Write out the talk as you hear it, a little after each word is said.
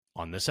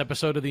On this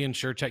episode of the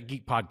InsurTech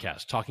Geek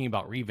podcast, talking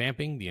about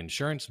revamping the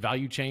insurance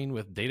value chain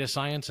with data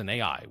science and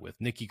AI with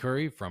Niki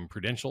Kouri from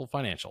Prudential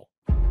Financial.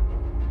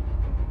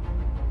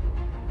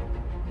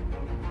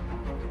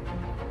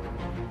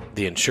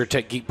 The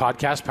InsurTech Geek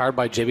podcast, powered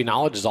by JB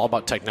Knowledge, is all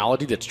about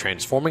technology that's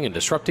transforming and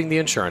disrupting the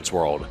insurance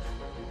world.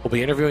 We'll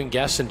be interviewing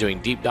guests and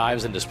doing deep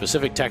dives into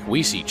specific tech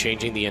we see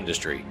changing the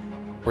industry.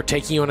 We're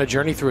taking you on a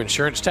journey through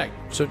insurance tech,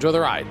 so enjoy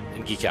the ride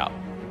and geek out.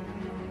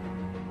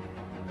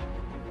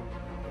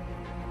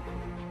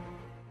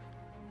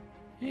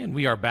 And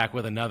we are back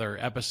with another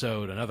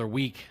episode, another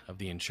week of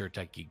the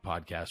InsurTech Geek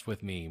podcast.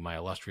 With me, my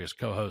illustrious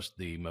co-host,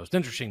 the most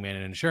interesting man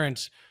in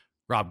insurance,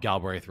 Rob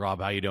Galbraith.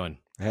 Rob, how you doing?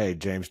 Hey,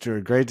 James.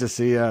 Great to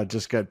see you.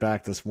 Just got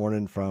back this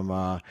morning from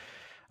a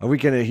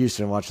weekend in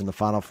Houston watching the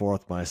Final Four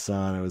with my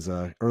son. It was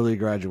an early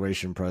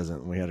graduation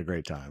present, and we had a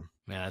great time.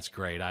 Man, that's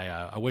great.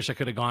 I wish I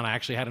could have gone. I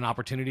actually had an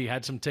opportunity,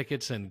 had some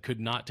tickets, and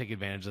could not take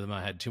advantage of them.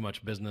 I had too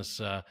much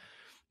business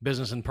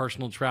and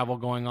personal travel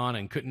going on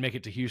and couldn't make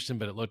it to Houston,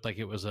 but it looked like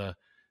it was a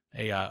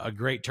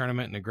great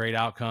tournament and a great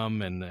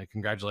outcome, and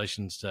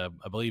congratulations to,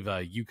 I believe,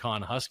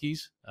 UConn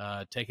Huskies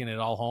taking it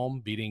all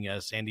home, beating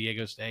San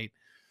Diego State.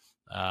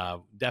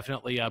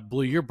 Definitely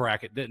blew your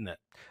bracket, didn't it?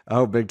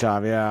 Oh, big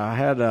time. Yeah, I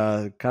had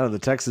kind of the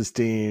Texas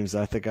teams.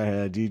 I think I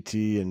had UT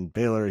and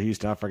Baylor,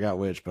 Houston. I forgot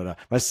which, but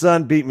my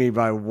son beat me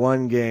by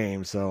one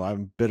game, so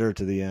I'm bitter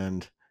to the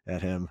end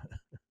at him.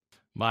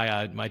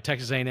 My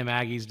Texas A&M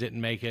Aggies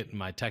didn't make it.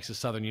 My Texas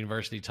Southern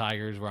University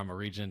Tigers, where I'm a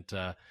regent,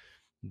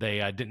 they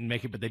didn't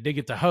make it, but they did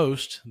get to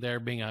host.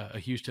 There being a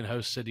Houston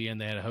host city, and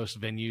they had a host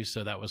venue,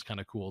 so that was kind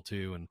of cool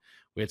too. And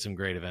we had some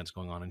great events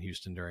going on in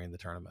Houston during the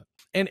tournament.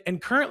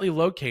 And currently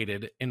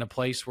located in a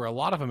place where a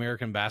lot of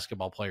American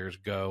basketball players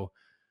go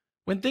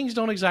when things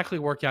don't exactly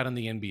work out in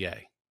the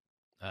NBA.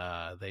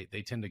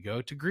 They tend to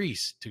go to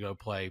Greece to go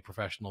play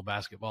professional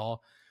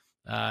basketball.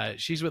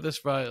 She's with us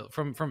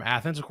from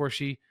Athens. Of course,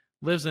 she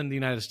lives in the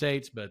United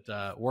States, but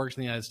works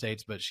in the United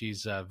States, but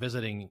she's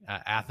visiting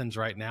Athens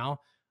right now.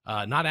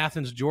 Not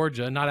Athens,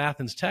 Georgia, not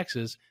Athens,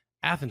 Texas,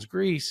 Athens,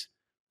 Greece.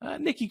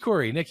 Niki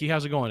Kouri. Niki,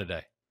 how's it going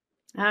today?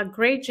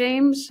 Great,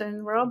 James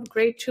and Rob.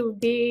 Great to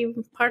be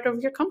part of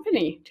your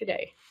company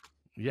today.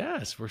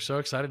 Yes, we're so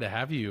excited to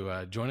have you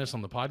join us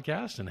on the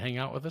podcast and hang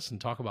out with us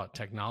and talk about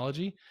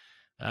technology.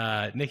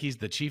 Niki's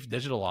the Chief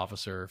Digital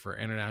Officer for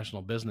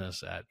International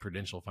Business at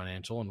Prudential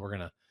Financial, and we're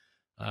going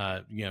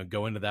to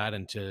go into that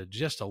into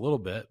just a little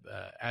bit.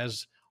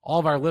 As all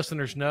of our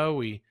listeners know,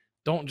 we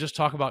don't just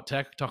talk about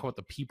tech, talk about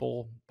the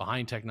people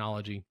behind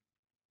technology.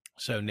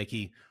 So,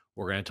 Niki,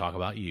 we're going to talk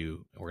about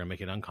you. We're going to make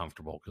it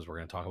uncomfortable because we're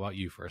going to talk about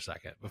you for a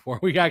second before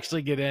we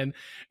actually get in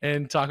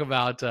and talk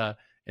about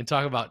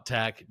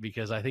tech,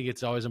 because I think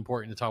it's always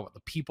important to talk about the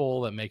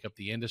people that make up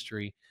the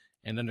industry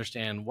and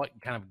understand what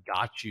kind of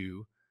got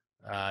you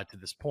to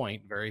this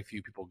point. Very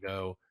few people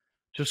go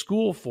to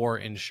school for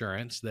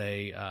insurance.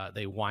 They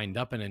wind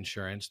up in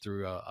insurance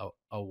through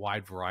a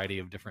wide variety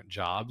of different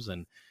jobs,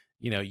 and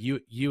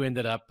you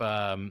ended up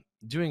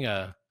doing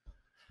a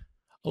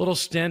little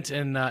stint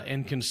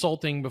in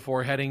consulting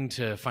before heading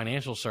to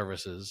financial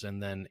services,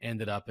 and then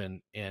ended up in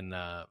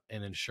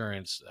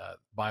insurance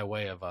by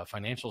way of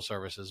financial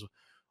services.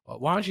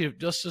 Why don't you,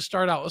 just to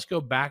start out, let's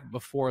go back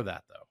before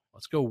that, though.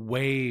 Let's go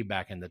way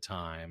back into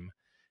time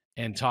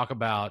and talk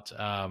about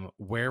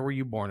where were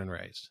you born and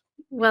raised?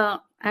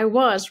 Well, I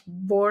was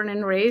born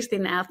and raised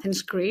in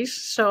Athens, Greece.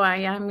 So I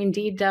am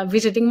indeed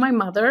visiting my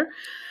mother.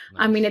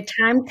 Nice. I'm in a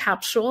time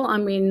capsule.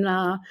 I'm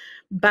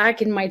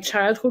back in my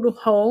childhood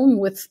home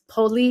with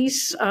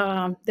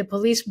the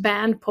police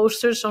band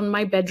posters on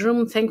my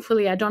bedroom.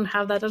 Thankfully, I don't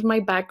have that as my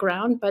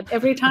background. But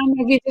every time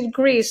I visit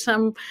Greece,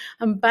 I'm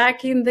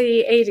back in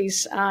the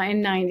 80s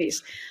and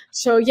 90s.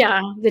 So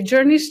yeah, the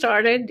journey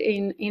started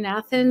in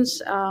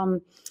Athens.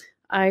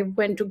 I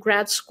went to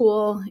grad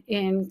school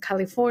in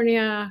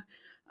California.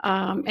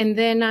 And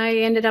then I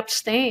ended up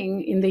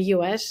staying in the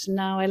U.S.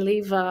 Now I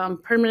live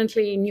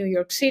permanently in New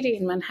York City,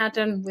 in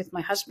Manhattan, with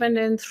my husband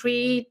and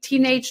 3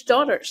 teenage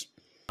daughters.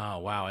 Oh,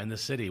 wow. In the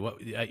city.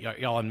 What,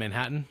 y'all in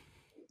Manhattan?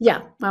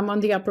 Yeah, I'm on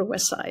the Upper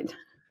West Side.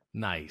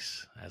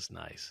 Nice. That's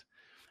nice.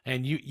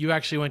 And you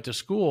actually went to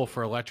school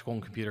for electrical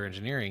and computer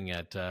engineering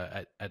at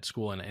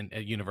school and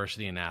at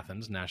university in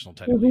Athens, National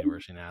Technical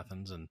University in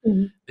Athens, and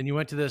then you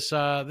went to this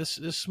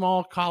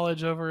small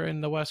college over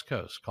in the West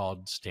Coast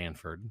called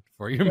Stanford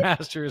for your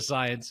Master of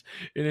Science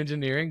in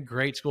Engineering.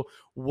 Great school.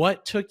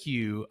 What took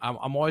you?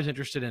 I'm always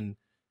interested in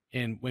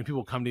when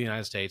people come to the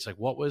United States. Like,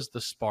 what was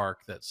the spark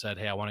that said,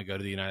 "Hey, I want to go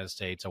to the United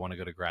States. I want to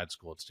go to grad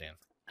school at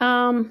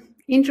Stanford"?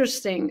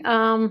 Interesting.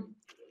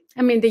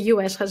 I mean, the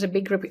U.S. has a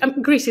big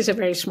Greece is a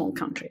very small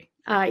country.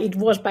 It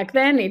was back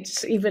then.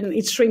 It's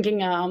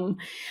shrinking even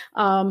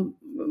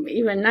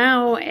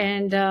now.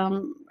 And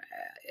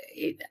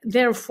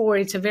therefore,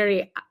 it's a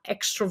very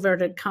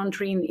extroverted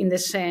country in the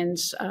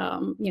sense,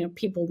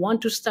 people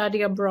want to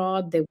study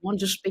abroad, they want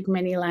to speak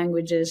many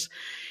languages.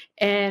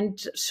 And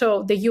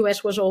so the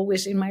US was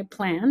always in my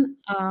plan,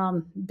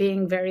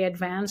 being very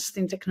advanced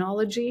in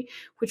technology,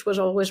 which was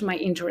always my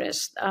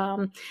interest.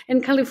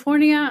 And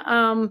California,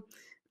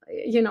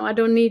 I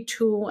don't need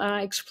to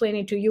explain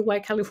it to you why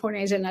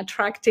California is an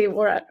attractive,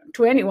 or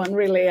to anyone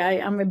really. I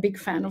am a big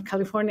fan of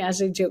California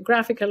as a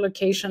geographical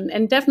location.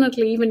 And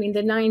definitely, even in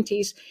the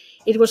 90s,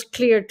 it was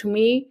clear to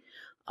me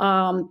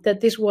that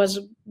this was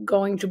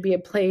going to be a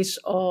place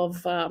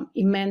of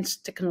immense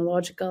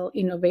technological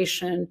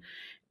innovation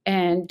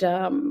and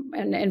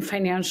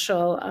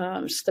financial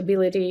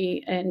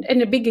stability and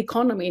a big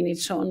economy in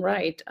its own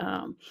right.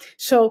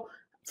 So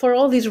for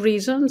all these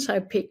reasons, I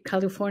picked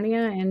California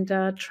and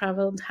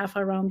traveled half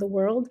around the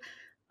world.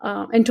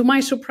 And to my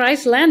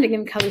surprise, landing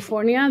in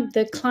California,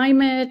 the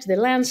climate, the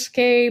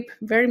landscape,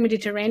 very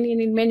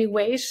Mediterranean in many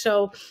ways.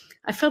 So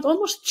I felt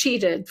almost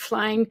cheated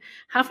flying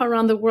half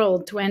around the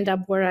world to end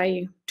up where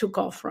I took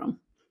off from.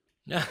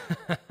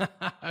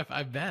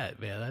 I bet,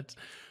 man.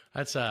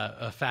 That's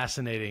a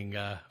fascinating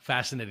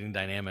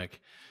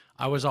dynamic.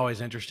 I was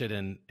always interested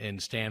in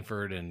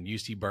Stanford and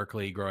UC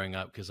Berkeley growing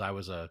up because I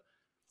was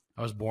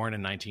born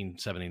in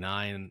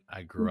 1979.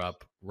 I grew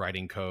up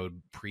writing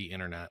code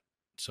pre-internet,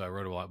 so I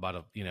wrote a lot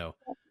about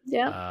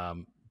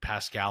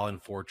Pascal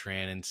and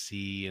Fortran and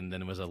C, and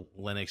then it was a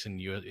Linux and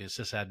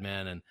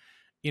sysadmin, and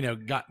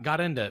got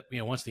into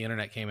once the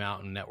internet came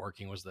out and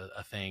networking was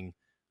a thing.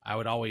 I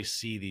would always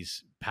see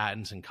these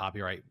patents and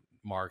copyright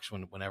marks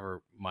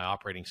whenever my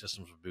operating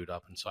systems would boot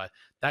up, and so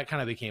that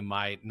kind of became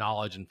my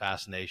knowledge and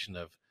fascination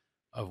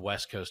of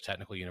West Coast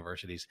technical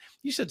universities.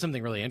 You said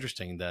something really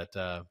interesting that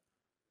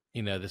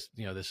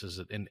this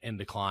is in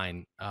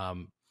decline.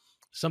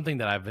 Something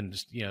that I've been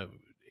just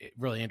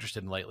really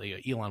interested in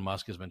lately. Elon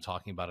Musk has been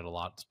talking about it a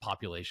lot. It's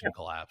population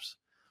collapse.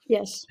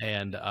 Yes,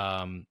 and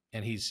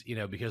he's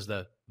because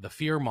the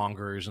fear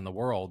mongers in the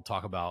world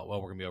talk about, well,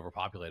 we're going to be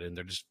overpopulated, and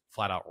they're just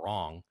flat out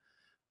wrong.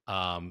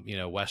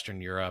 Western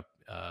Europe,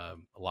 a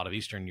lot of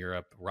Eastern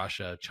Europe,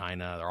 Russia,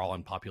 China, they're all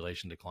in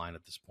population decline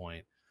at this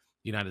point.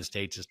 The United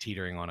States is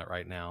teetering on it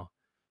right now.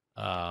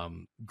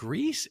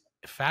 Greece,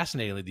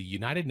 fascinatingly, the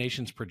United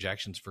Nations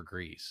projections for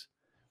Greece,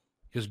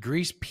 because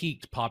Greece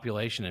peaked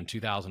population in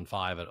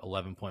 2005 at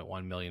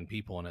 11.1 million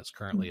people, and it's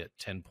currently at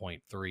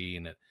 10.3,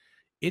 and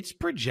it's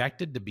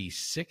projected to be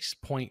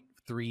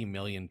 6.3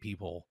 million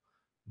people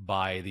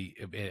by the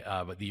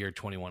year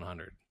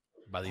 2100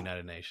 by the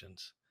United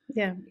Nations.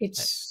 Yeah,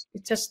 it's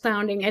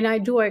astounding, and I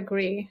do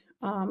agree.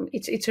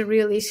 It's a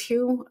real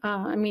issue.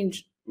 I mean,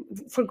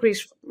 for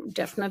Greece,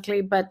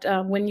 definitely, but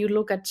when you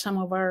look at some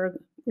of our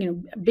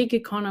big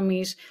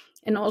economies,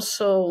 and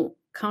also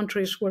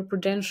countries where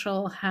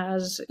Prudential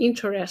has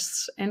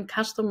interests and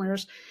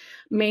customers,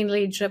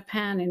 mainly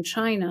Japan and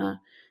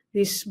China,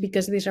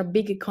 because these are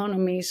big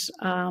economies,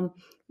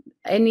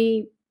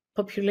 any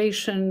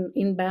population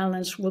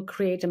imbalance will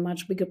create a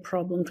much bigger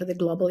problem to the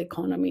global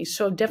economy.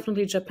 So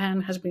definitely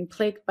Japan has been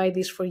plagued by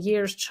this for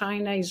years.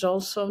 China is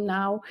also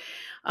now,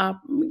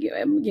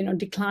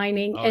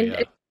 declining. Oh,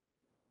 yeah.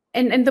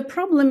 And the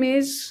problem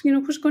is,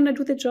 who's going to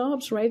do the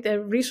jobs, right?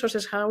 The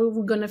resources, how are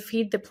we going to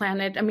feed the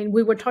planet? I mean,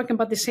 we were talking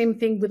about the same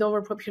thing with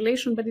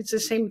overpopulation, but it's the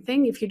same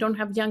thing. If you don't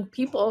have young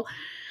people,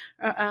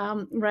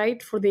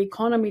 right, for the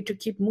economy to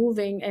keep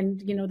moving, and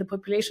the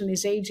population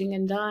is aging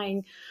and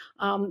dying,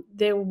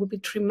 there will be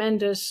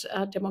tremendous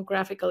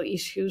demographical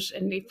issues,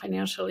 and the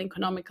financial,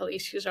 economical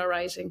issues are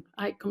rising.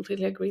 I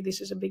completely agree.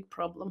 This is a big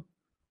problem.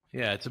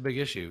 Yeah, it's a big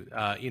issue.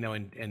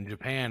 In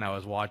Japan, I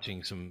was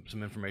watching some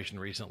information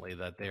recently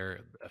that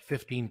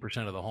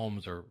 15% of the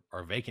homes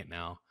are vacant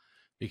now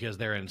because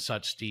they're in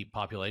such steep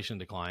population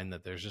decline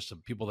that there's just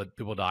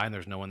people die and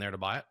there's no one there to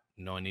buy it.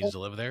 No one needs to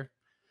live there.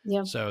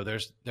 Yeah. So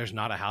there's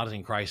not a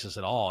housing crisis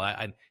at all.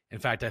 In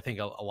fact, I think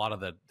a lot of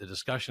the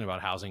discussion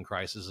about housing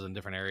crises in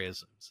different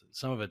areas,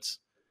 some of it's,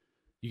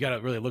 you got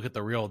to really look at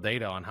the real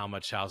data on how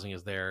much housing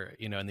is there.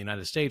 In the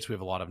United States, we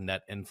have a lot of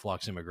net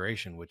influx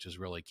immigration, which is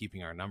really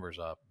keeping our numbers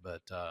up.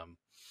 But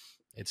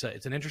it's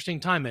an interesting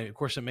time. And of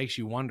course, it makes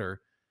you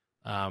wonder.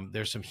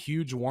 There's some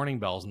huge warning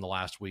bells in the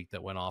last week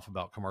that went off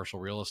about commercial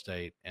real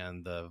estate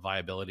and the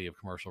viability of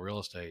commercial real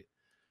estate.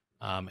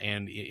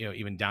 And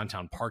even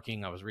downtown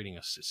parking. I was reading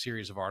a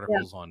series of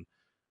articles on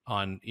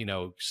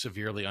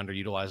severely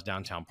underutilized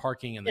downtown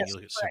parking, and then you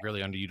look at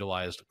severely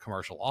underutilized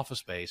commercial office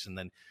space, and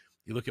then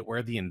you look at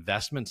where the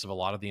investments of a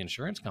lot of the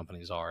insurance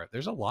companies are.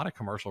 There's a lot of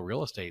commercial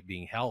real estate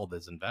being held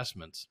as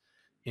investments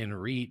in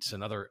REITs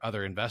and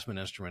other investment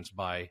instruments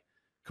by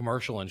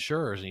commercial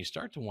insurers, and you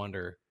start to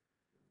wonder,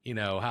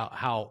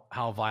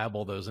 how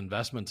viable those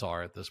investments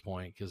are at this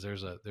point, because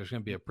there's going to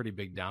be a pretty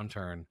big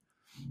downturn.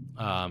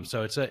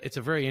 So it's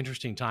a very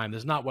interesting time. This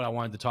is not what I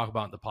wanted to talk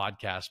about in the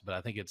podcast, but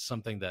I think it's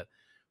something that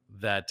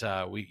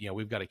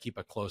we've got to keep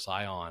a close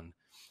eye on.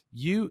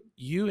 You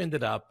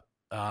ended up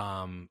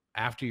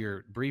after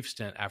your brief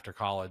stint after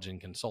college in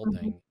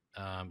consulting,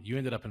 you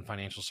ended up in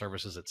financial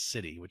services at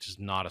Citi, which is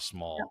not a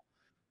small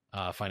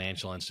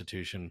financial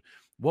institution.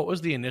 What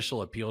was the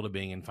initial appeal to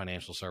being in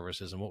financial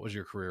services, and what was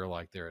your career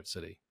like there at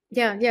Citi?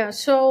 Yeah.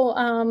 So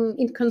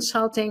in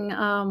consulting,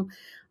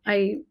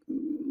 I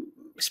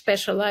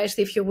specialized,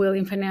 if you will,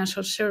 in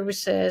financial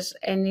services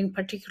and in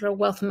particular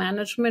wealth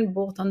management,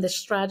 both on the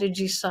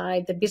strategy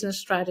side, the business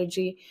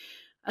strategy,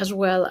 as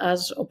well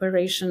as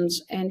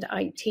operations and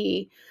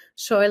IT.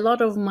 So a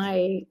lot of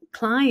my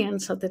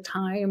clients at the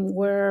time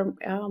were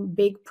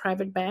big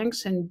private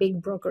banks and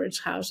big brokerage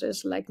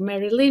houses like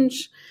Merrill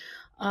Lynch,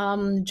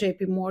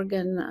 JP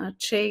Morgan,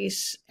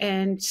 Chase,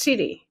 and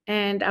Citi.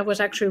 And I was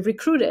actually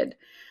recruited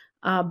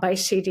by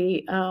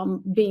Citi,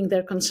 being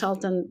their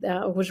consultant,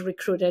 was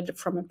recruited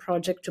from a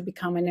project to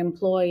become an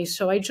employee.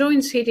 So I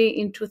joined Citi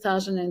in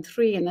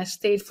 2003 and I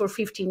stayed for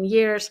 15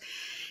 years.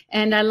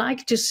 And I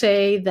like to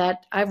say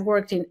that I've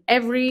worked in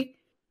every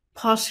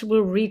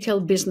possible retail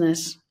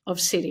business of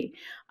Citi.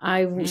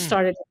 I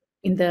started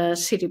in the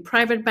Citi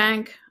Private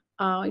Bank.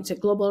 It's a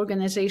global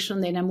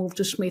organization. Then I moved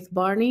to Smith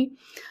Barney,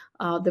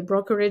 the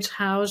brokerage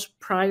house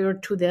prior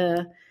to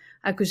the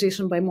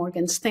acquisition by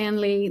Morgan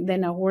Stanley.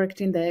 Then I worked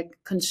in the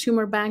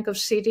consumer bank of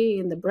Citi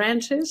in the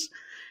branches.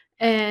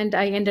 And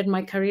I ended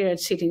my career at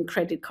Citi in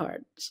credit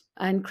cards.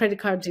 And credit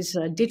cards is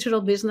a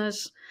digital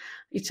business.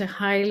 It's a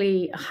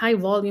high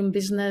volume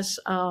business.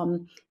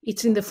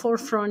 It's in the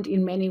forefront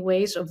in many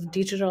ways of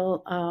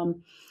digital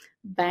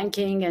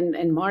banking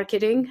and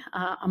marketing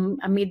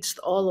amidst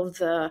all of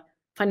the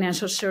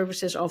financial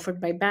services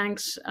offered by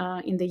banks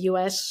in the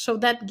US. So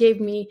that gave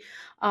me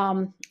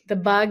the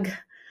bug,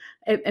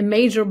 a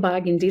major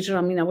bug in digital.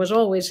 I mean, I was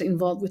always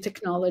involved with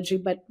technology,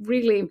 but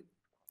really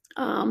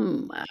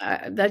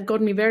that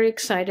got me very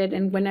excited.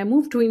 And when I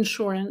moved to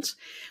insurance,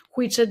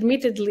 which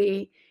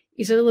admittedly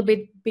is a little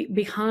bit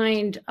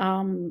behind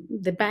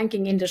the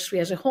banking industry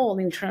as a whole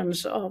in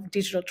terms of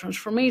digital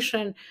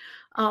transformation,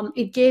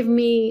 it gave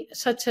me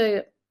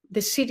the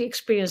Citi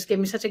experience gave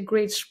me such a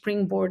great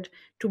springboard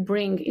to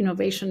bring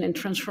innovation and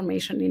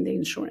transformation in the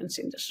insurance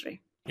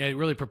industry. Yeah, it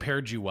really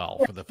prepared you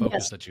well for the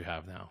focus that you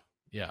have now.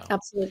 Yeah,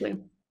 absolutely.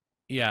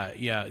 Yeah.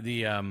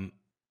 The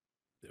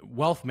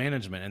wealth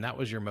management, and that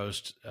was your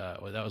most,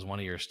 that was one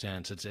of your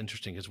stints. It's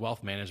interesting because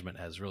wealth management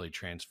has really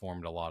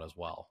transformed a lot as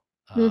well.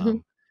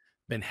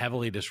 Been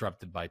heavily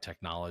disrupted by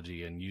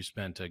technology, and you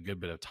spent a good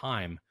bit of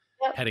time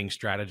heading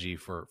strategy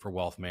for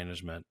wealth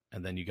management,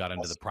 and then you got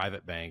into the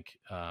private bank.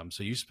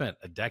 So you spent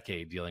a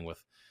decade dealing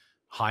with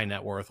high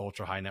net worth,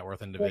 ultra high net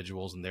worth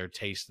individuals and their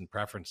tastes and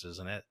preferences,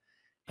 and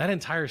that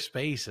entire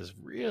space has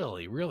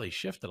really, really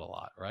shifted a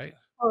lot, right?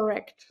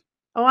 Correct.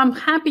 Oh, I'm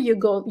happy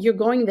you're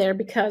going there,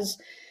 because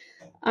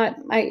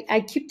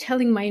I keep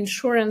telling my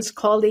insurance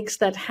colleagues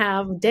that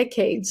have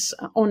decades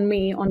on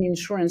me on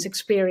insurance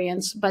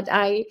experience, but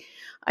I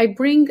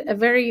bring a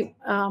very,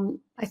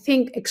 I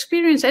think,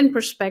 experience and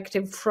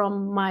perspective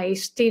from my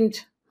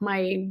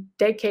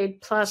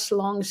decade plus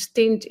long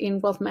stint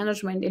in wealth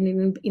management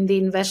and in the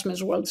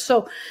investments world.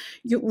 So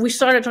we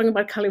started talking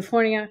about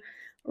California,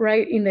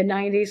 right, in the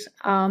 90s.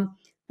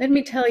 Let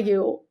me tell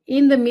you,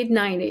 in the mid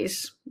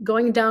 90s,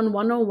 going down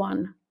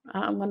 101,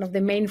 one of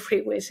the main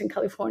freeways in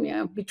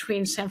California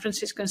between San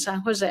Francisco and San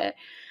Jose,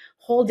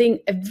 holding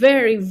a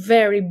very,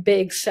 very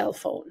big cell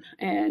phone.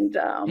 And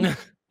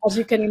as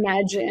you can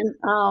imagine,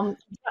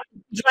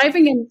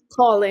 driving and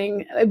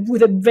calling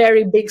with a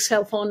very big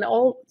cell phone,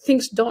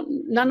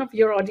 none of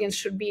your audience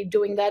should be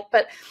doing that.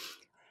 But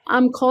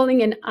I'm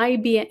calling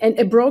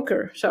a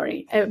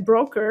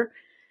broker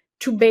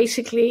to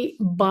basically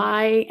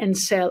buy and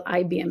sell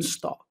IBM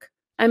stock.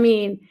 I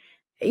mean,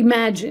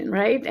 imagine,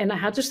 right? And I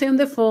had to stay on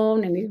the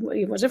phone, and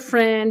it was a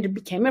friend, it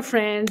became a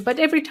friend. But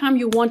every time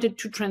you wanted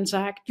to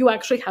transact, you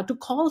actually had to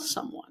call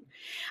someone.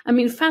 I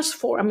mean,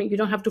 you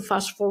don't have to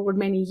fast forward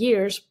many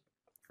years,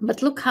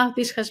 but look how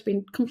this has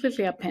been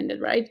completely upended,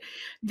 right?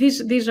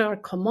 These are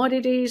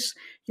commodities.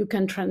 You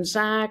can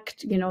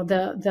transact. You know,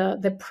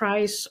 the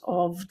price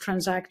of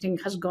transacting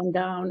has gone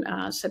down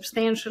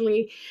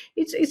substantially.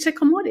 It's a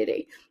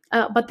commodity.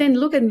 But then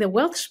look at the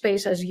wealth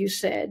space, as you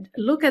said.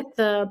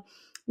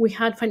 We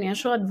had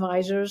financial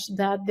advisors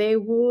that they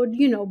would,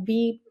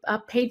 be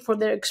paid for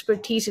their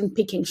expertise in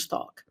picking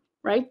stock,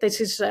 right?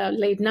 This is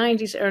late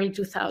 90s, early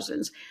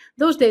 2000s.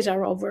 Those days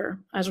are over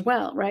as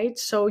well, right?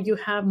 So you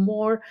have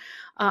more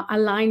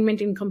alignment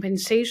in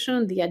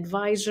compensation. The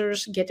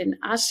advisors get an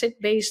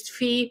asset-based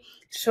fee.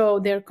 So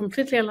they're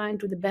completely aligned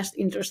to the best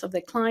interest of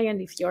the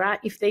client.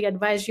 If they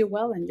advise you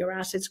well and your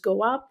assets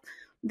go up,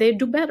 they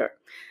do better.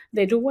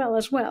 They do well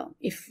as well.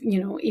 If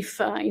in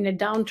a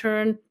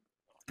downturn,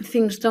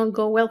 things don't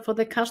go well for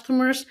the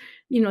customers,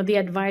 the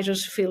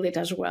advisors feel it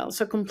as well.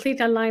 So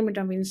complete alignment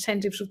of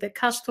incentives with the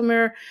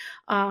customer,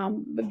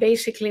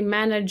 basically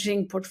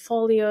managing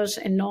portfolios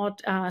and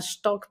not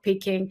stock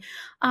picking,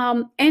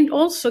 and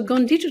also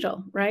gone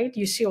digital, right?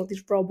 You see all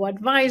these robo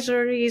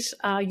advisories,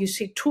 you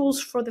see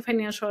tools for the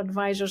financial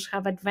advisors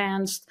have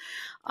advanced.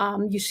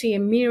 You see a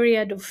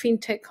myriad of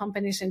fintech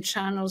companies and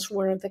channels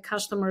where the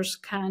customers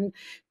can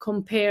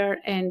compare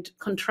and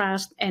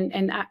contrast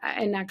and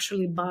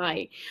actually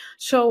buy.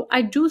 So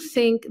I do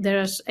think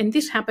and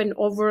this happened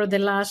over the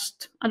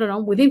last, I don't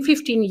know, within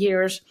 15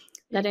 years,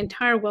 that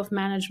entire wealth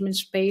management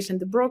space and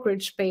the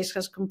brokerage space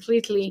has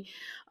completely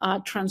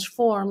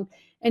transformed.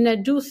 And I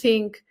do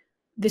think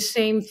the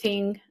same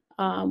thing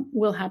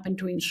will happen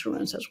to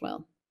insurance as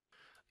well.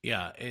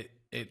 Yeah,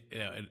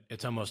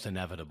 it's almost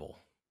inevitable.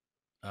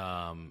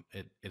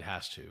 It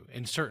has to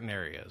in certain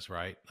areas,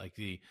 right? Like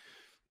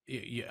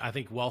I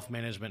think wealth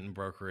management and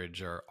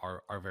brokerage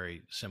are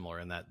very similar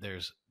in that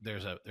there's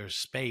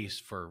space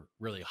for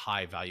really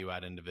high value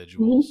add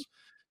individuals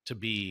to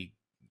be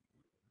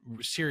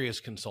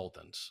serious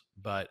consultants,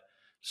 but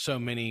so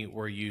many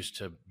were used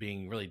to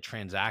being really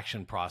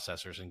transaction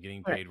processors and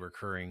getting paid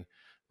recurring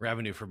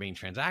revenue for being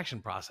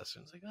transaction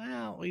processors. It's like,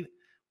 well, we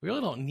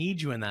really don't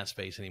need you in that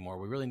space anymore.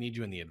 We really need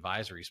you in the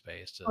advisory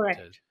space to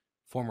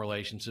form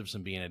relationships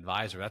and be an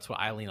advisor. That's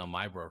what I lean on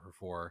my broker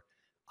for.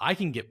 I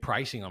can get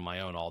pricing on my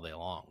own all day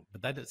long,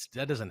 but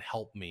that doesn't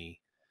help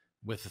me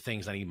with the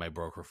things I need my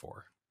broker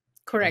for.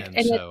 Correct.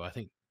 And so I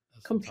think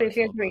that's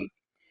completely agree.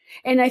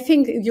 And I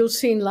think you'll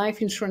see in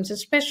life insurance,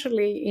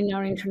 especially in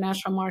our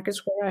international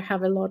markets where I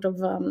have a lot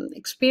of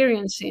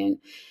experience in,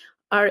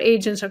 our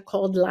agents are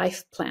called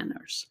life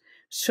planners.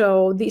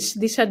 So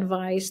this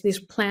advice, this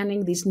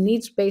planning, this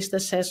needs-based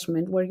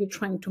assessment, where you're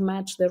trying to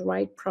match the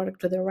right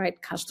product to the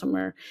right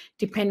customer,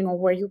 depending on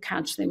where you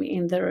catch them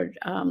in their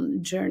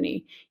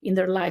journey, in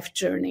their life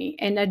journey.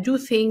 And I do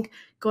think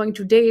going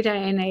to data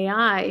and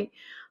AI,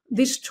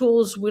 these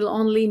tools will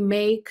only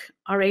make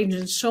our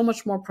agents so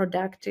much more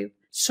productive,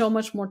 so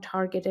much more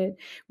targeted,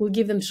 will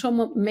give them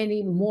so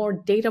many more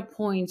data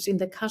points in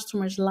the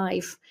customer's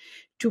life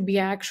to be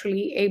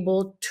actually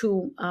able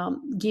to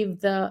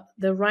give the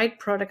right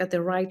product at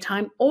the right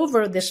time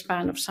over the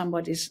span of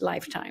somebody's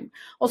lifetime.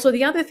 Also,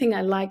 the other thing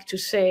I like to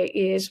say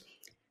is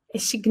a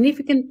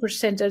significant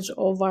percentage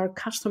of our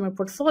customer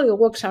portfolio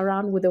walks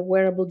around with a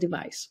wearable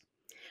device,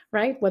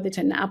 right? Whether it's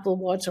an Apple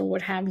Watch or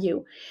what have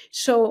you.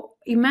 So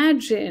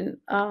imagine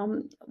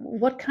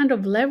what kind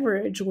of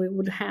leverage we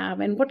would have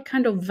and what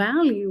kind of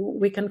value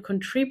we can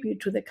contribute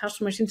to the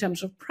customers in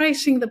terms of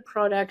pricing the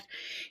product,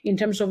 in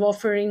terms of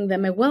offering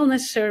them a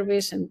wellness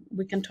service, and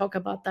we can talk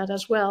about that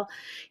as well.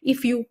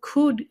 If you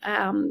could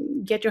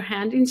get your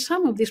hand in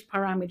some of these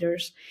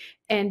parameters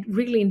and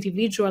really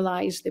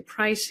individualize the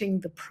pricing,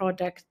 the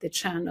product, the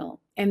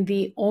channel, and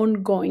the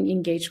ongoing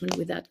engagement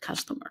with that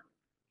customer.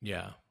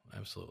 Yeah,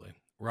 absolutely.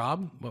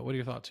 Rob, what are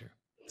your thoughts here?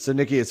 So,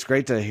 Niki, it's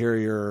great to hear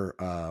your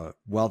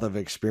wealth of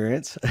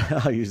experience.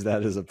 I'll use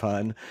that as a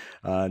pun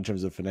in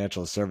terms of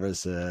financial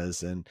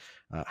services and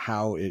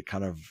how it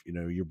kind of,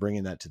 you're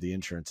bringing that to the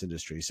insurance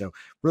industry. So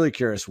really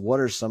curious, what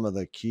are some of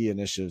the key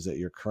initiatives that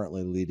you're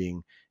currently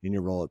leading in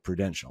your role at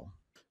Prudential?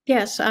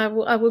 Yes, I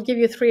will give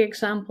you 3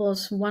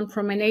 examples, one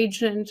from an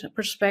agent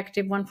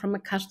perspective, one from a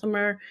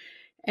customer,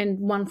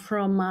 and one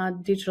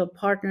from digital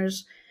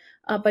partners.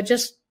 But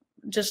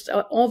just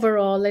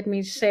overall, let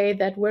me say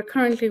that we're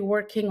currently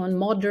working on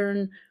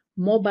modern,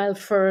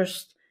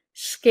 mobile-first,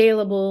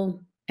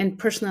 scalable, and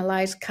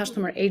personalized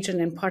customer, agent,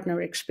 and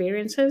partner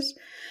experiences,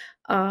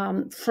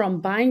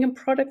 from buying a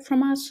product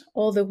from us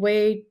all the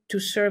way to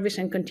service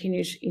and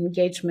continuous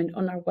engagement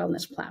on our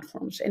wellness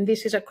platforms. And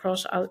this is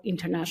across our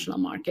international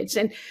markets.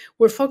 And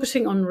we're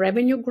focusing on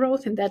revenue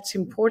growth, and that's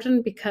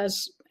important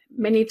because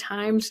many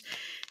times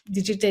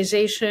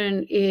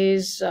digitization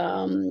is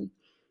that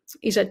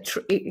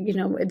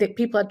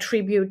people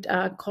attribute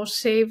cost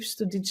saves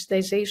to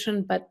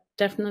digitization, but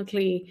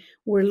definitely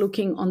we're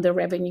looking on the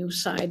revenue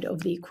side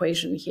of the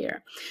equation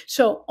here.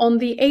 So on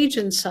the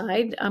agent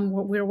side,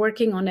 we're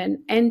working on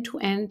an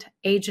end-to-end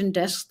agent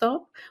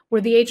desktop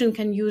where the agent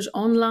can use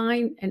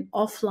online and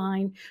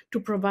offline to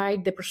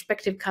provide the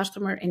prospective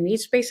customer a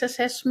needs-based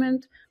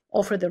assessment,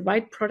 offer the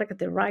right product at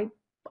the right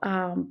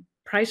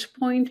price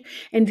point,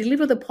 and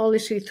deliver the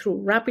policy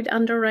through rapid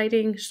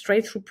underwriting,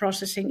 straight-through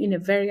processing in a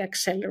very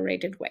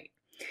accelerated way.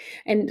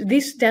 And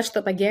this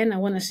desktop, again, I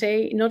want to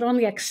say, not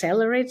only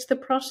accelerates the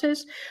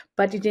process,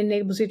 but it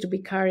enables it to be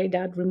carried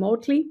out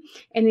remotely.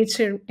 And it's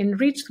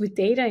enriched with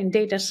data and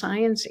data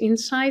science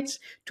insights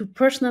to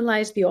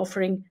personalize the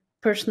offering,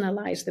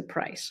 personalize the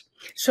price.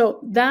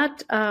 So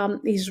that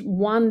is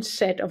one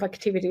set of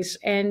activities.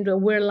 And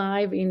we're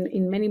live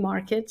in many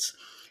markets.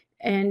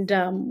 And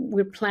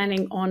we're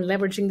planning on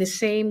leveraging the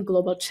same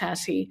global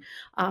chassis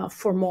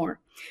for more.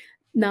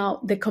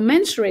 Now, the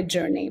commensurate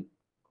journey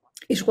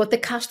is what the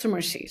customer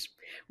sees,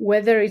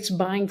 whether it's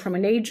buying from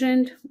an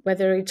agent,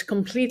 whether it's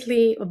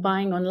completely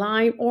buying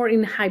online or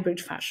in hybrid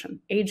fashion,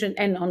 agent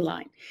and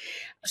online.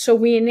 So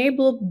we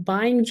enable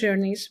buying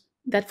journeys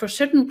that for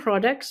certain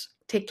products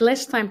take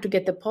less time to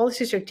get the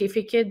policy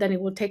certificate than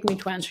it will take me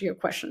to answer your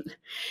question.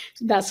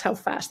 That's how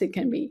fast it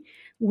can be.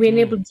 We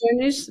enable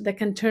journeys that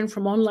can turn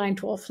from online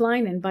to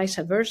offline and vice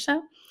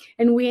versa.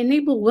 And we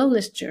enable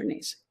wellness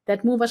journeys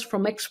that move us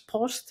from ex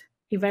post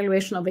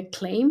evaluation of a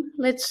claim,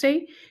 let's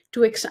say,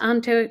 to ex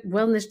ante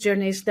wellness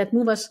journeys that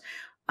move us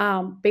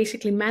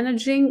basically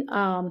managing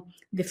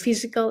the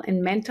physical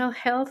and mental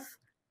health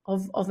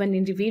of an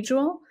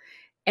individual.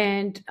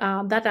 And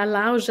that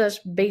allows us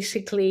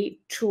basically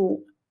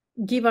to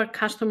give our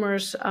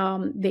customers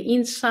the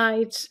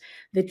insights,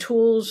 the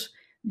tools,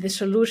 the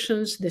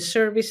solutions, the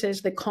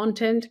services, the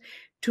content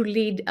to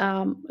lead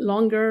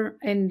longer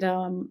and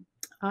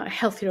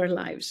healthier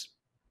lives.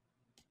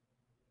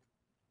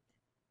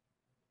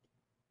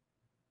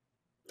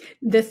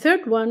 The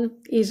third one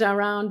is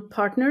around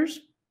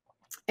partners.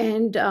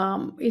 And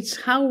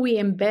it's how we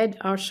embed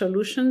our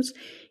solutions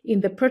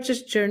in the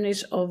purchase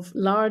journeys of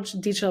large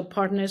digital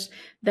partners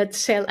that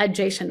sell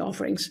adjacent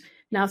offerings.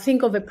 Now,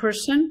 think of a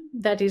person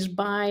that is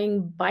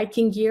buying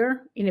biking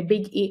gear in a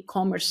big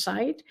e-commerce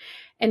site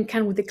and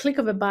can, with the click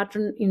of a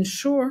button,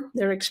 insure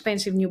their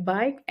expensive new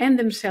bike and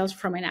themselves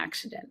from an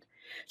accident.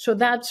 So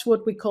that's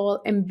what we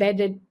call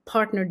embedded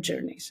partner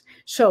journeys.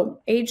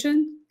 So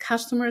agent,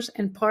 customers,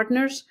 and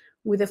partners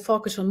with a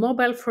focus on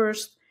mobile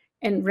first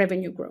and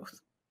revenue growth.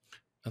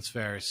 That's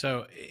fair.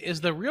 So is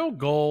the real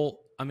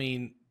goal, I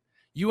mean,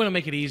 you want to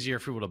make it easier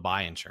for people to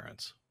buy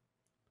insurance,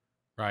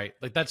 right?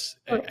 Like that's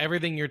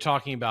everything you're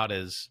talking about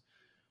is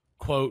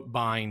quote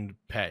bind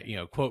pay,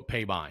 quote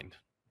pay bind,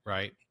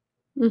 right?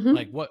 Mm-hmm.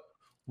 Like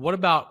what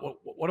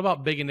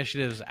about big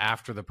initiatives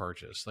after the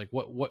purchase? Like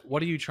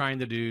what are you trying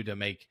to do to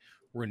make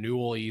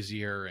renewal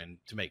easier and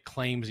to make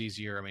claims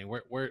easier? I mean,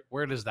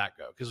 where does that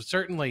go? Because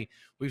certainly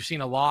we've seen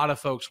a lot of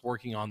folks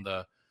working on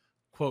the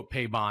quote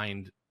pay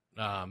bind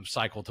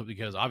cycle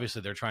because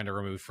obviously they're trying to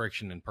remove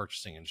friction in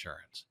purchasing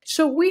insurance.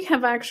 So we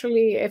have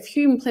actually a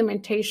few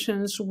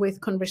implementations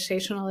with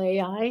conversational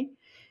AI,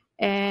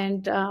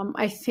 and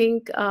I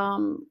think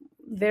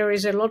there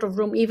is a lot of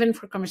room even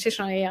for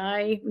conversational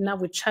AI now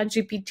with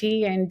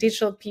ChatGPT and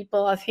digital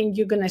people. I think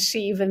you're going to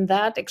see even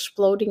that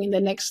exploding in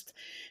the next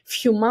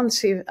few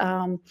months,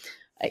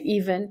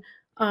 even.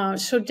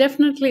 So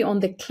definitely on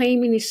the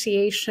claim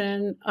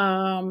initiation,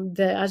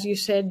 as you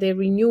said, the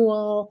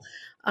renewal.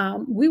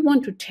 We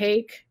want to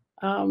take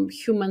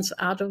humans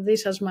out of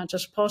this as much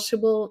as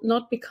possible,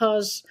 not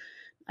because,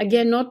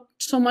 again, not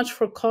so much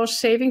for cost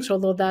savings,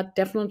 although that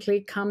definitely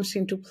comes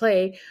into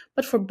play,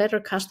 but for better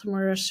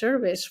customer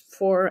service,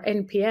 for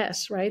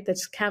NPS, right?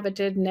 That's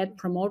coveted Net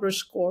Promoter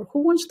Score.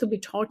 Who wants to be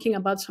talking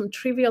about some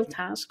trivial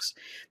tasks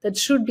that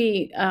should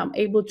be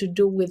able to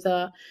do with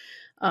the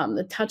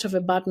touch of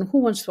a button? Who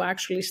wants to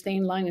actually stay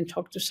in line and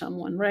talk to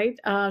someone, right?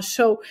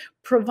 So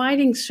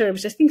providing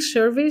service, I think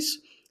service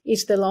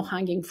is the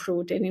low-hanging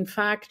fruit. And in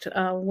fact,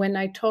 when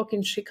I talk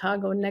in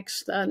Chicago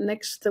next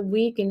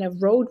week in a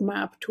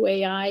roadmap to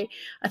AI,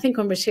 I think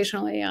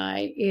conversational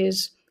AI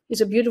is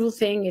a beautiful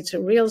thing. It's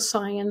a real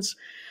science.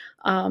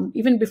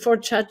 Even before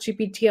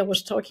ChatGPT, I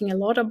was talking a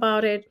lot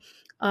about it.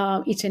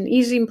 It's an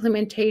easy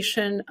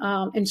implementation.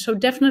 And so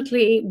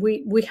definitely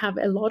we have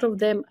a lot of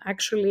them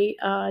actually,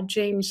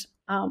 James,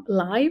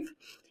 live.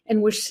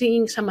 And we're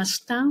seeing some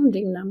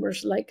astounding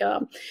numbers,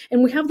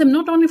 and we have them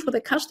not only for the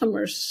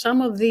customers.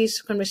 Some of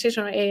these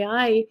conversational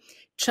AI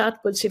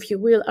chatbots, if you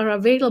will, are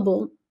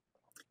available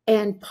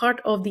and part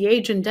of the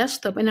agent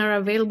desktop and are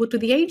available to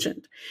the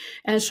agent.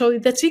 And so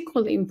that's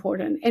equally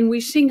important. And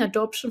we're seeing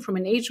adoption from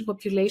an agent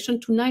population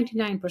to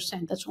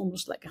 99%. That's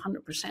almost like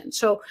 100%.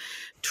 So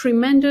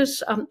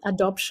tremendous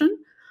adoption.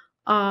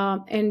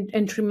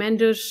 And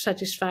tremendous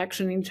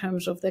satisfaction in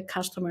terms of the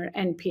customer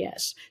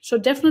NPS. So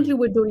definitely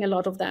we're doing a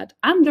lot of that.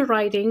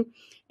 Underwriting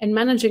and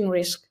managing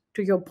risk,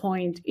 to your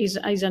point, is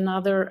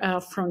another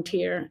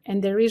frontier.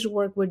 And there is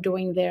work we're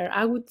doing there.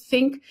 I would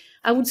say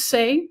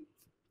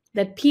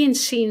that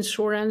P&C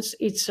insurance,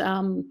 it's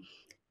a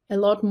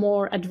lot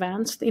more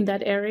advanced in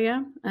that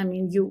area. I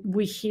mean,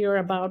 we hear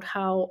about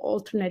how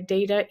alternate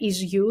data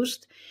is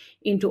used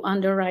into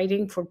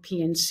underwriting for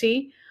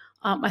P&C.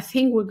 I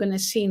think we're going to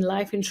see in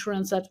life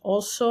insurance that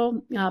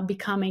also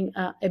becoming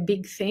a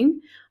big thing.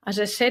 As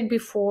I said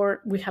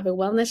before, we have a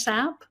wellness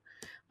app.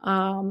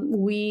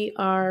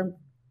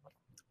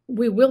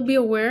 We will be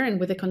aware, and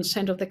with the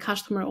consent of the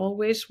customer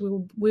always,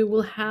 we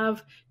will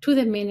have to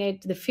the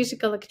minute the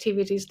physical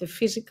activities, the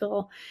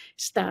physical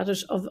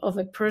status of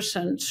a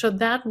person. So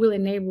that will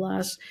enable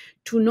us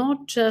to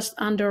not just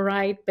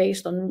underwrite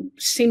based on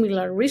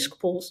similar risk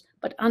pools,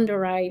 but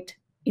underwrite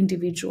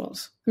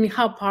individuals. I mean,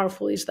 how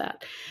powerful is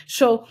that?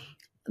 So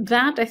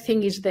that, I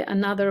think, is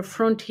another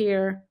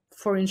frontier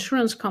for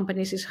insurance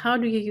companies is how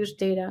do you use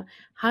data?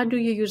 How do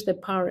you use the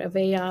power of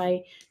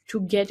AI to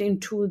get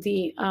into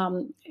the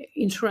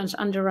insurance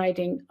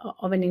underwriting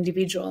of an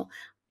individual?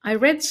 I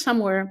read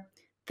somewhere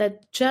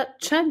that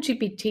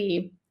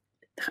ChatGPT,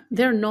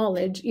 their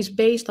knowledge is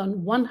based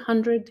on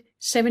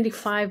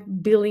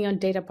 175 billion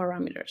data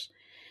parameters.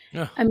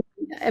 Yeah.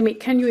 I mean,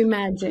 can you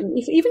imagine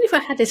even if I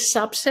had a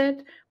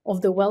subset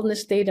of the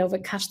wellness data of a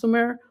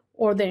customer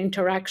or their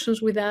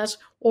interactions with us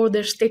or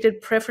their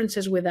stated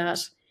preferences with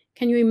us,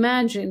 can you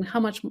imagine how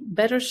much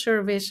better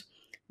service,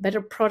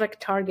 better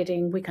product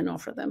targeting we can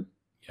offer them?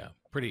 Yeah,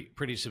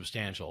 pretty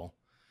substantial.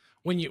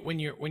 When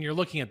you're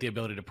looking at the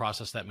ability to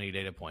process that many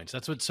data points,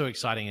 that's what's so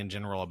exciting in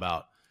general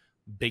about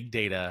big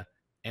data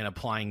and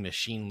applying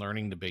machine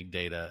learning to big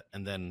data,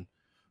 and then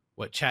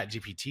what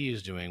ChatGPT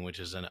is doing, which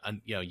is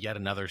yet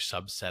another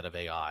subset of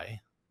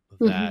AI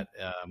that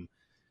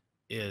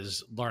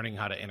is learning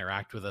how to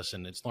interact with us,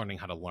 and it's learning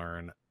how to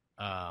learn.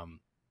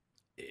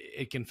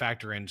 It can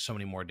factor in so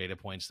many more data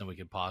points than we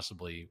could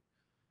possibly,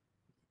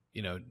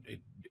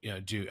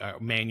 do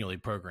manually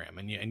program.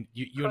 And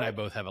you and I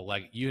both have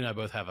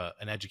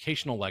an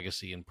educational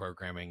legacy in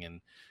programming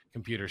and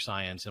computer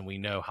science, and we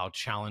know how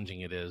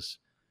challenging it is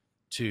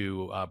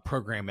to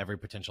program every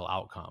potential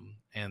outcome.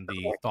 And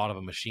the thought of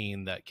a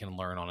machine that can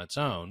learn on its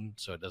own,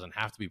 so it doesn't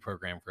have to be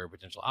programmed for a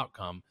potential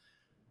outcome,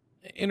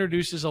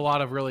 introduces a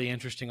lot of really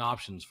interesting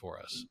options for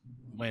us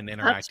when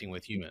interacting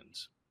with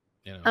humans.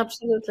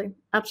 Absolutely.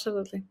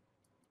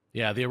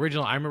 Yeah,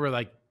 I remember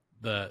like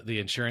the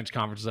insurance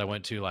conferences I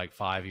went to like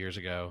 5 years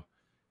ago,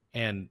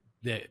 and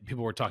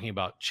people were talking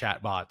about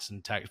chatbots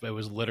and text, but it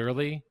was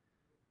literally,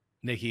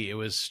 Niki, it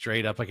was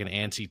straight up like an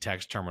ANSI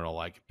text terminal,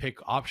 like pick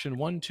option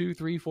 1, 2,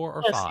 3, 4,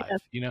 or 5.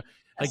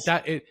 Like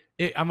that.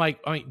 I'm like,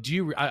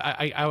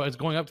 I was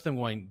going up to them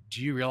going,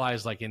 do you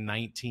realize like in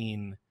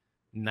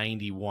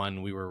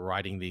 1991 we were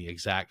writing the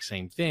exact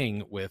same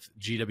thing with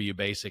GW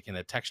Basic and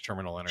a text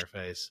terminal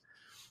interface?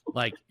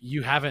 Like,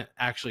 you haven't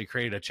actually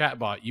created a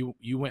chatbot.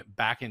 You went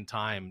back in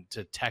time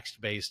to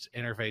text-based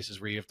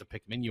interfaces where you have to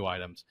pick menu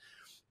items.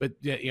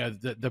 But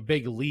the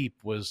big leap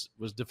was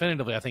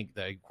definitively, I think,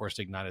 that of course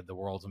ignited the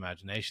world's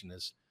imagination,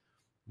 is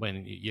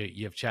when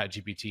you have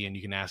ChatGPT and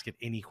you can ask it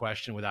any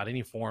question without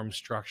any form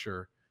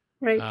structure,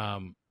 right?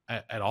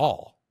 At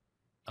all.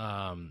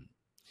 I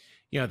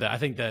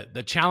think that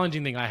the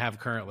challenging thing I have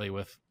currently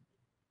with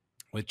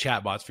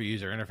chatbots for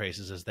user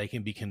interfaces is they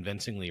can be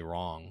convincingly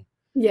wrong.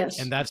 Yes.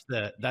 And that's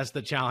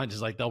the challenge,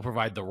 is like they'll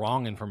provide the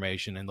wrong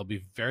information and they'll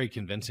be very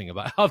convincing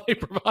about how they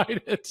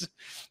provide it.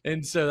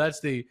 And so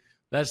that's the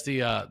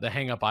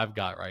hang up I've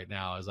got right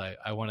now, is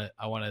I want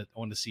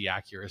to see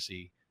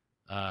accuracy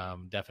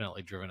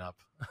definitely driven up.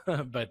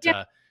 But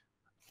I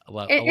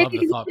love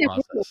the thought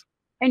process.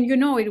 And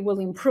it will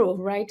improve,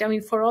 right? I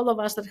mean, for all of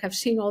us that have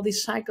seen all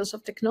these cycles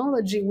of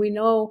technology, we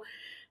know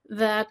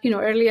that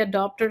early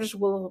adopters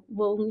will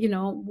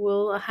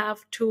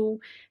have to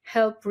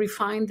help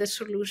refine the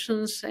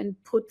solutions and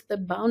put the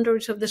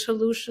boundaries of the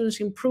solutions,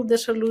 improve the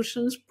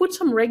solutions, put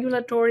some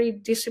regulatory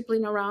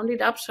discipline around it.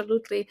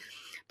 Absolutely.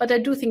 But I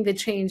do think the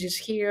change is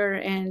here.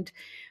 And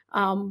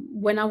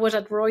when I was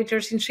at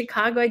Reuters in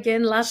Chicago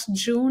again last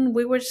June,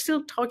 we were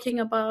still talking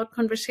about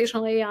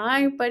conversational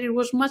AI, but it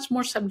was much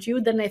more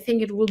subdued than I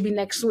think it will be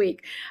next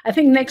week. I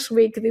think next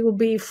week there will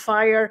be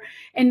fire.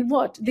 And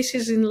this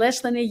is in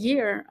less than a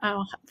year.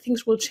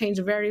 Things will change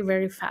very,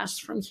 very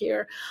fast from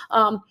here.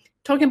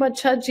 Talking about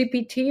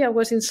ChatGPT, I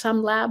was in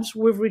some labs.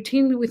 We're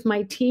routinely with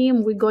my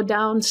team. We go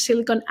down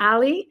Silicon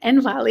Alley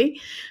and Valley.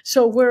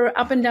 So we're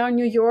up and down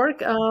New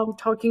York,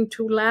 talking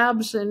to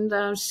labs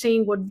and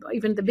seeing what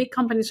even the big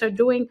companies are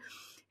doing.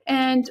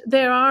 And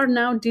there are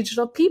now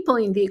digital people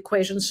in the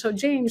equation. So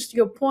James, to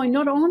your point,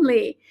 not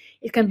only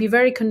it can be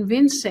very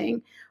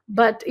convincing,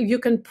 but you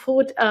can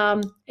put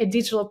a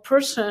digital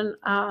person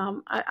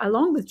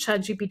along with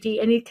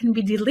ChatGPT, and it can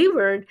be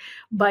delivered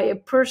by a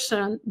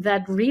person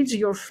that reads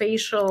your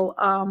facial,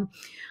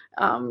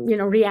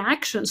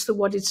 reactions to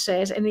what it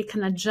says, and it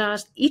can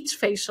adjust its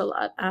facial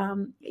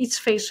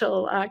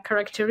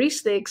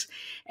characteristics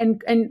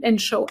and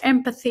show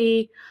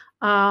empathy.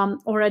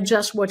 Or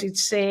adjust what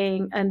it's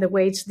saying and the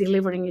way it's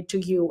delivering it to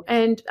you.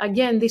 And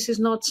again, this is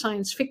not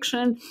science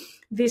fiction.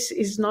 This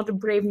is not a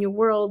brave new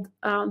world.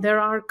 There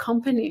are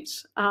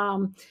companies,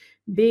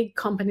 big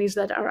companies,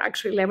 that are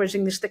actually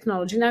leveraging this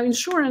technology. Now,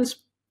 insurance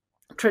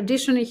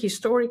traditionally,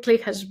 historically,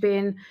 has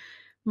been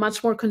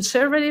much more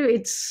conservative.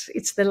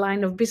 It's the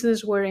line of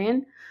business we're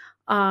in.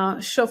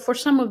 So for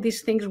some of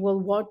these things, we'll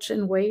watch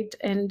and wait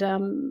and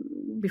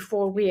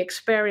before we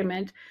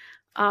experiment.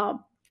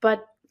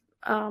 But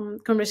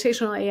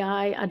conversational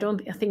AI, I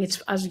think it's,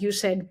 as you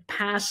said,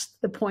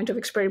 past the point of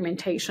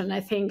experimentation.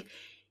 I think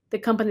the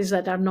companies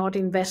that are not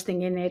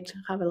investing in it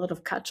have a lot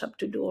of catch up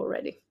to do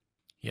already.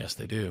 Yes,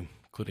 they do,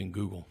 including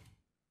Google.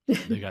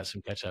 They got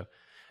some catch up.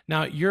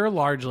 Now, you're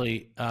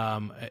largely,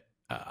 and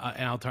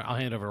I'll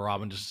hand it over to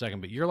Rob in just a second,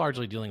 but you're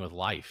largely dealing with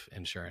life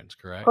insurance,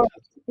 correct? Oh,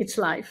 it's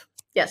life.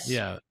 Yes.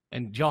 Yeah.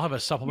 And do y'all have a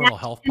supplemental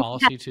health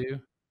policy too?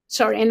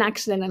 Sorry, an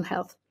accident and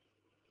health.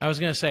 I was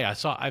going to say,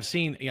 I've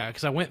seen,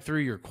 because I went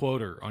through your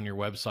quoter on your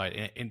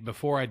website, and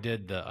before I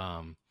did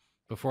the,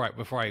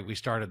 we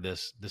started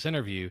this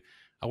interview,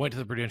 I went to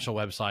the Prudential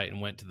website and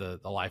went to the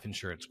life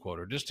insurance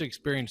quoter just to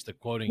experience the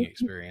quoting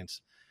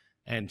experience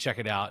and check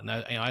it out. And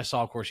I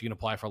saw, of course, you can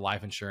apply for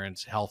life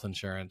insurance, health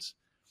insurance.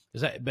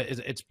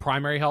 It's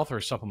primary health or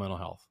supplemental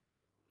health?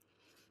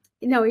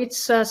 No, it's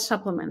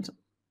supplemental.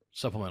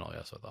 Supplemental,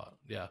 yes, I thought,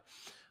 yeah.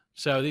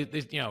 So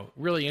these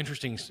really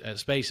interesting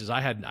spaces. I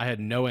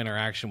had no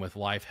interaction with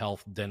life,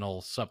 health,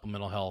 dental,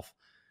 supplemental health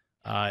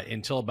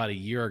until about a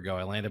year ago.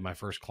 I landed my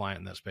first client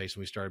in that space,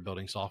 and we started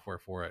building software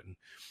for it. And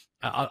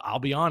I'll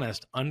be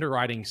honest,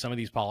 underwriting some of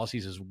these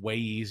policies is way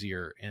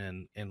easier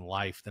in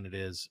life than it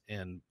is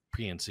in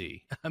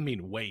PNC. I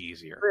mean, way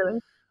easier. Really?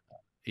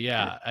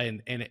 Yeah,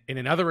 and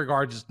in other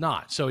regards, it's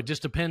not. So it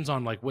just depends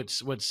on like what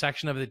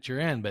section of it you're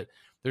in. But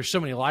there's so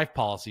many life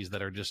policies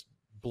that are just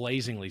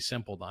blazingly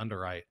simple to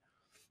underwrite.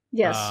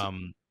 Yes.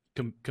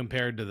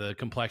 Compared to the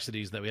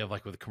complexities that we have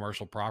like with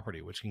commercial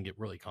property, which can get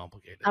really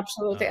complicated.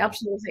 Absolutely,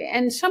 absolutely.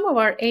 And some of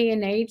our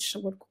A&H,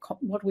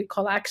 what we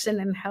call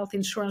accident and health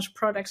insurance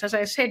products, as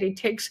I said, it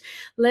takes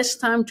less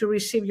time to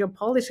receive your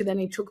policy than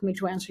it took me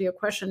to answer your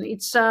question.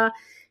 It's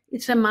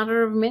a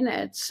matter of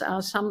minutes.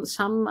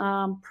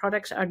 Some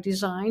products are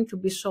designed to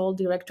be sold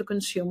direct to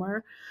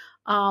consumer,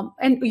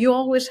 and you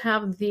always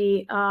have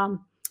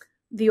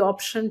the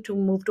option to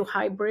move to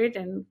hybrid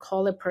and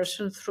call a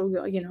person through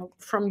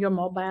from your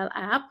mobile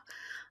app.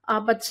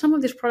 But some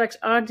of these products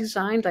are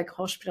designed, like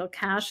Hospital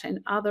Cash and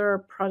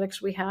other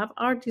products we have,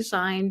 are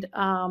designed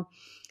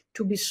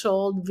to be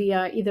sold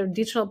via either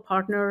digital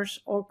partners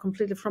or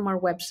completely from our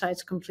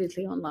websites,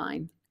 completely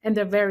online. And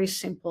they're very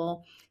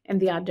simple, and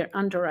the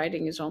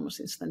underwriting is almost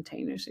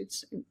instantaneous.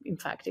 In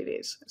fact, it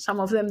is. Some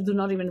of them do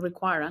not even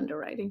require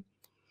underwriting.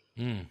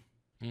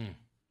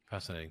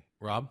 Fascinating.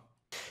 Rob?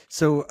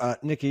 So,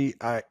 Niki,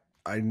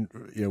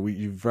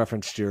 you've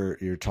referenced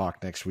your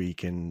talk next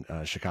week in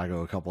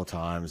Chicago a couple of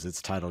times.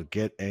 It's titled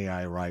 "Get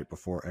AI Right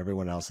Before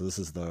Everyone Else." So this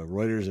is the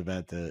Reuters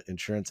event, the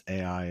Insurance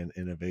AI and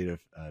Innovative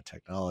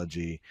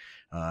Technology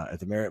at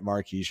the Marriott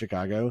Marquis,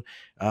 Chicago.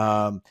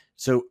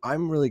 So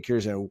I'm really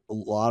curious. A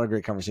lot of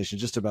great conversation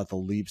just about the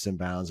leaps and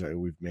bounds that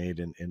we've made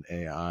in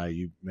AI.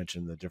 You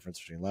mentioned the difference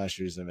between last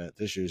year's event,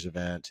 this year's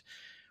event.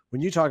 When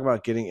you talk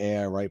about getting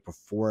AI right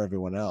before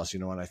everyone else,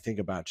 and I think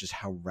about just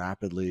how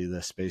rapidly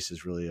the space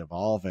is really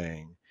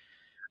evolving,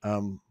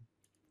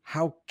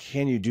 how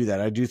can you do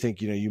that? I do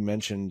think, you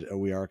mentioned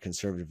we are a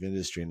conservative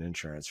industry in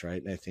insurance,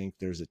 right? And I think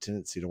there's a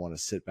tendency to want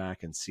to sit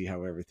back and see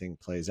how everything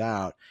plays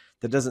out.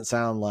 That doesn't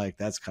sound like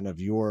that's kind of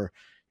your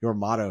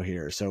motto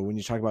here. So when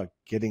you talk about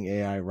getting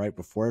AI right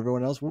before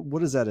everyone else, what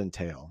does that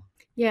entail?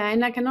 Yeah,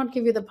 and I cannot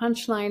give you the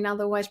punchline,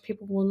 otherwise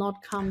people will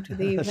not come to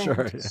the event.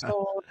 Sure, yeah.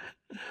 So,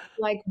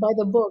 like, buy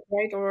the book,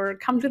 right, or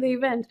come to the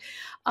event.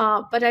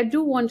 But I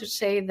do want to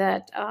say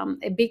that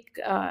a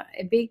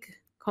big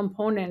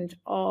component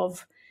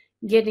of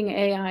getting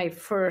AI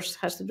first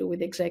has to do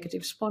with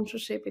executive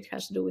sponsorship. It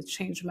has to do with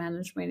change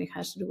management. It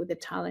has to do with the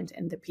talent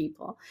and the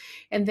people.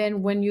 And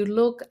then when you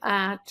look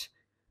at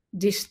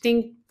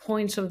distinct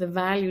points of the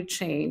value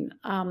chain,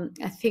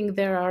 I think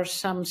there are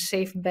some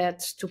safe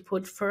bets to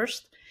put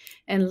first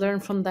and learn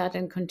from that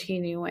and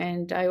continue.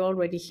 And I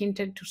already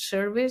hinted to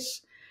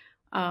service.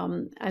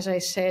 As I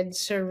said,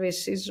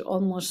 service is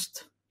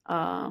almost,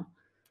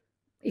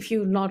 if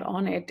you're not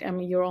on it,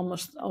 you're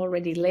almost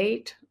already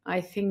late.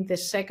 I think the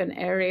second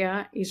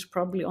area is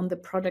probably on the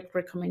product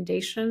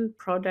recommendation,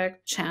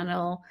 product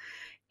channel,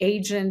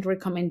 agent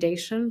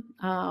recommendation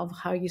of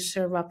how you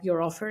serve up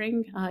your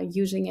offering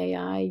using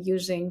AI,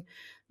 using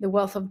the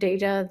wealth of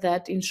data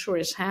that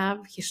insurers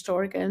have,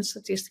 historic and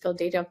statistical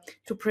data,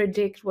 to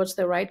predict what's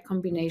the right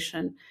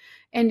combination.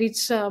 And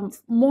it's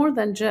more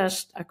than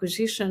just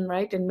acquisition,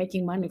 right, and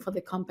making money for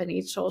the company.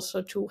 It's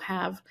also to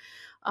have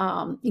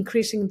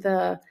increasing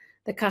the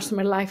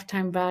customer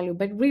lifetime value,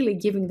 but really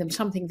giving them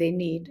something they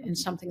need and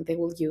something they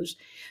will use.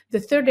 The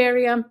third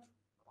area,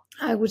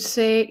 I would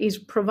say, is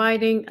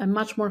providing a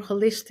much more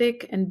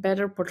holistic and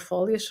better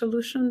portfolio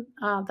solution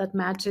that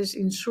matches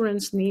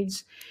insurance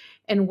needs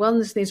and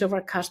wellness needs of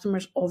our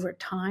customers over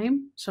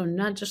time. So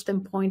not just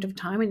in point of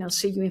time, and I'll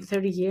see you in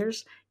 30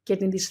 years,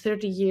 getting this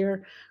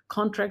 30-year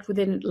contract with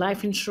a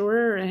life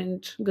insurer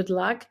and good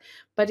luck.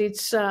 But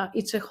it's a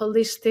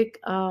holistic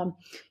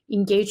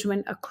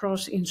engagement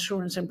across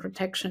insurance and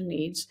protection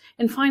needs.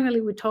 And finally,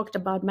 we talked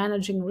about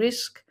managing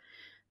risk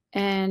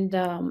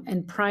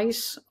and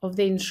price of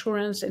the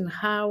insurance and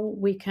how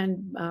we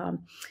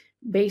can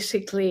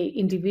basically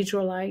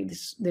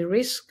individualize the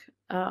risk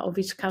of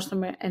each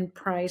customer and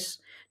price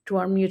to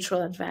our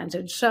mutual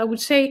advantage. So I would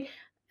say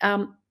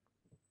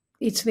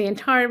it's the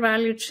entire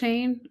value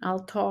chain. I'll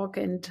talk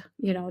and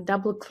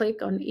double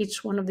click on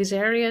each one of these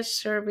areas: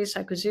 service,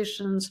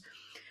 acquisitions,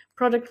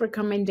 product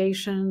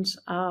recommendations,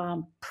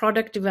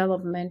 product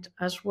development,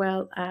 as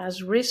well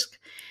as risk,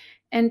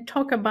 and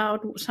talk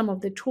about some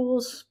of the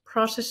tools,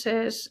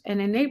 processes, and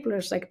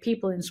enablers like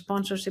people and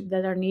sponsorship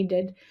that are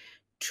needed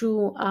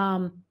to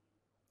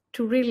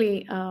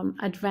really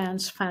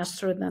advance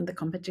faster than the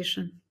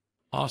competition.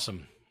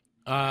 Awesome.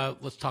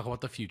 Let's talk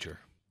about the future.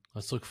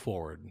 Let's look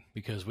forward,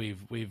 because we've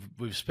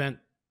spent.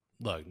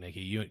 Look,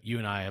 Niki, you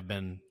and I have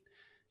been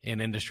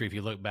in industry. If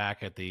you look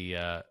back at the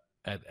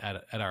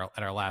at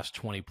our last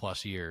 20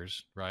 plus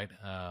years, right?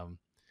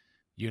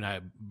 You and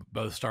I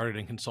both started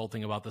in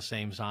consulting about the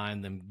same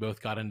time, then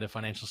both got into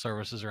financial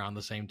services around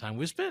the same time.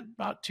 We spent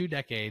about 2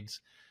 decades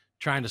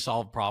trying to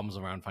solve problems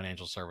around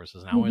financial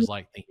services, and I always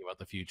like thinking about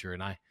the future.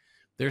 And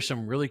there's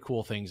some really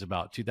cool things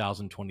about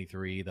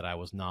 2023 that I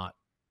was not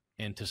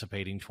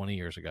anticipating 20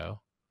 years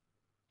ago.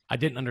 I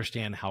didn't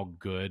understand how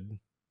good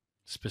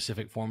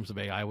specific forms of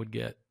AI would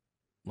get.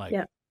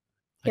 I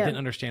didn't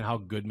understand how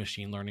good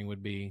machine learning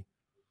would be.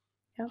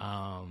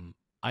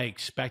 I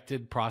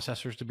expected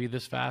processors to be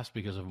this fast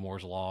because of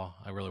Moore's law.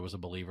 I really was a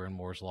believer in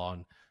Moore's law,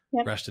 and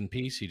Yep. rest in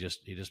peace. He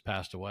just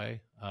passed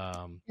away.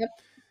 Yep.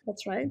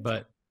 That's right.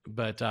 But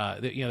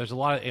there's a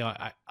lot of,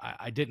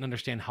 I didn't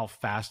understand how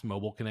fast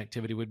mobile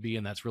connectivity would be,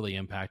 and that's really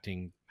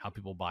impacting how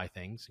people buy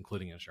things,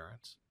 including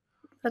insurance.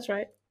 That's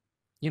right.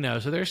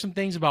 So there's some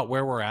things about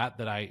where we're at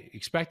that I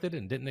expected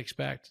and didn't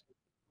expect.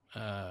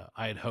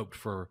 I'd hoped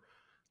for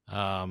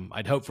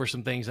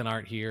some things that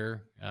aren't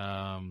here.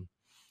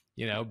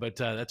 But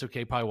that's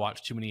okay. Probably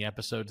watched too many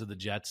episodes of the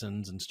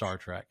Jetsons and Star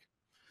Trek.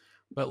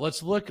 But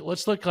let's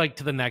look like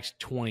to the next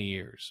 20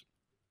 years.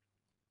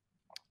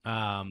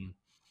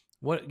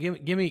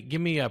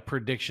 Give me a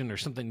prediction or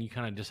something you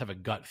kind of just have a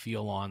gut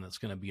feel on that's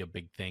going to be a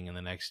big thing in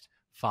the next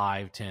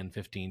 5, 10,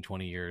 15,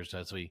 20 years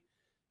as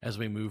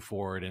we move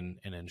forward in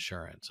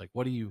insurance. Like,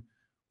 you've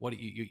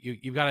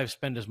got to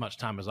spend as much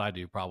time as I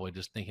do probably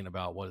just thinking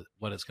about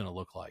what it's going to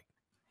look like.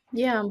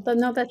 Yeah, but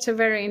no, that's a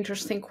very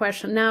interesting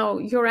question. Now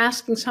you're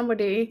asking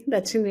somebody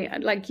that's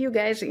like you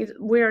guys,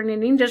 we're in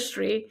an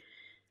industry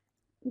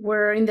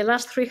where in the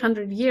last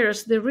 300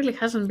 years, there really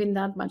hasn't been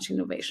that much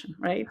innovation,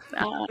 right?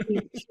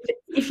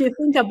 If you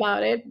think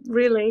about it,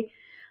 really,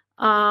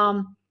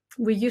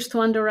 we used to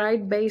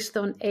underwrite based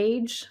on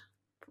age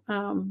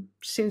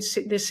since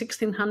the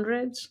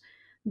 1600s.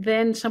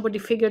 Then somebody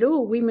figured,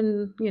 oh,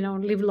 women,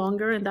 live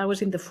longer, and that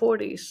was in the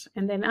 40s.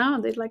 And then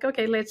they're like,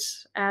 okay,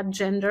 let's add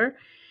gender.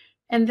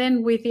 And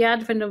then with the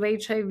advent of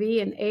HIV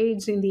and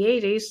AIDS in the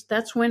 80s,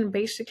 that's when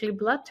basically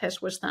blood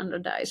tests were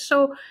standardized.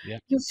 So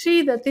you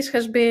see that this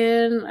has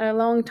been a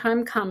long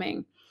time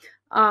coming.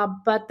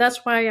 But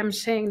that's why I'm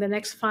saying the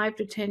next 5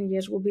 to 10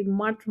 years will be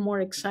much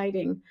more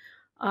exciting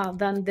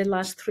than the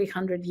last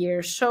 300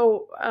 years.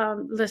 So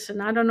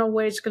listen, I don't know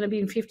where it's going to be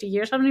in 50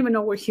 years. I don't even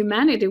know where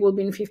humanity will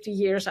be in 50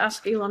 years.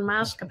 Ask Elon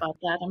Musk about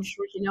that. I'm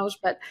sure he knows.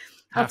 But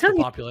I'll tell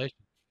you population.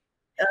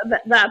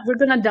 That we're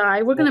going to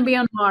die. We're going to be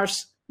on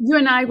Mars. You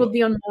and I will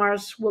be on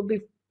Mars. We'll be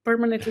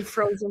permanently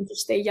frozen to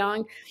stay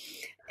young.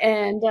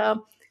 And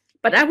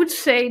but I would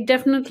say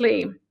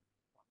definitely,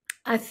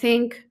 I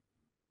think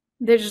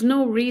there's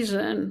no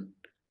reason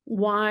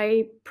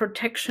why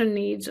protection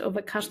needs of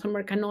a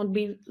customer cannot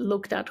be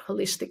looked at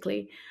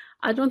holistically.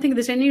 I don't think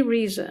there's any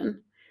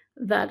reason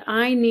that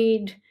I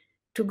need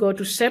to go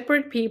to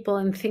separate people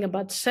and think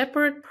about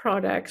separate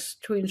products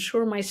to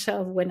insure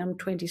myself when I'm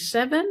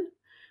 27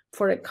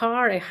 for a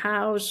car, a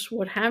house,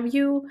 what have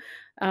you,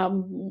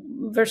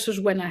 versus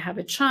when I have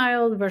a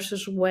child,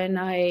 versus when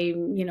I,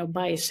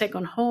 buy a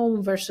second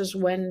home, versus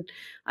when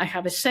I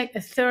have a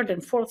third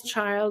and fourth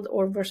child,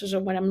 or versus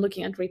when I'm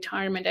looking at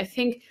retirement. I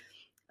think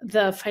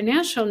the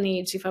financial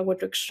needs, if I were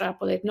to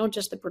extrapolate, not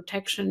just the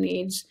protection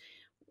needs,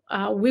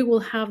 we will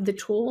have the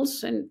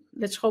tools, and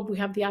let's hope we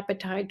have the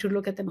appetite to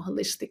look at them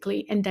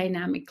holistically and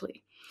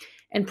dynamically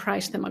and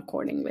price them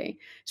accordingly.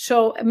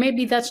 So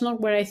maybe that's not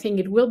where I think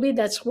it will be.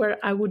 That's where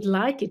I would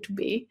like it to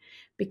be,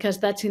 because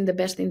that's in the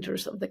best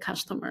interest of the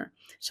customer.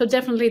 So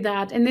definitely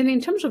that. And then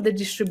in terms of the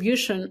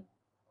distribution,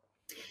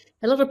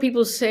 a lot of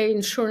people say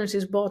insurance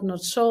is bought,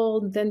 not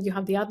sold. Then you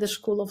have the other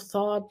school of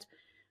thought.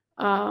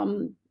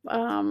 It's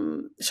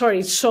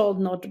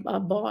sold, not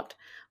bought.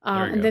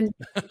 And then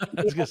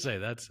I was going to say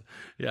that's,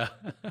 yeah.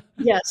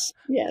 Yes.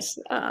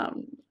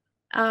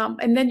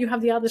 And then you have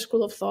the other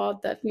school of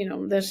thought that,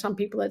 there's some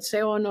people that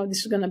say, oh, no, this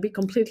is going to be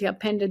completely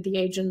appended, the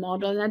agent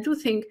model. And I do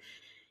think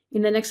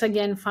in the next,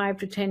 again, 5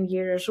 to 10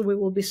 years, we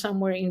will be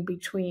somewhere in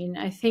between.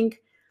 I think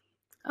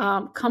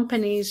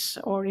companies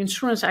or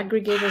insurance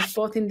aggregators,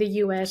 both in the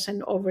US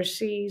and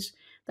overseas,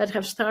 that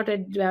have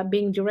started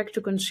being direct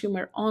to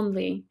consumer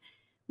only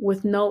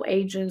with no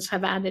agents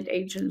have added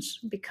agents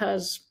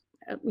because,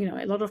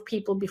 a lot of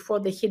people, before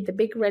they hit the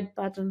big red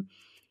button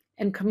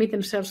and commit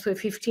themselves to a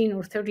 15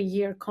 or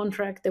 30-year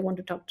contract, they want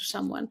to talk to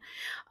someone.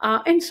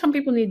 And some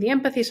people need the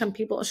empathy, some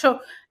people. So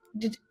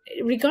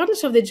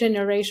regardless of the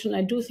generation,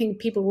 I do think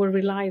people will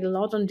rely a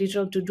lot on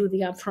digital to do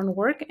the upfront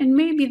work, and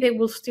maybe they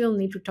will still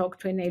need to talk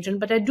to an agent.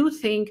 But I do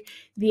think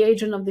the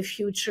agent of the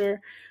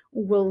future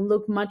will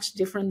look much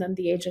different than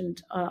the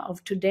agent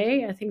of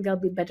today. I think they'll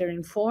be better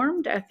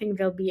informed. I think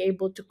they'll be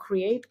able to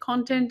create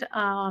content,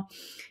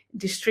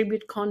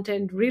 distribute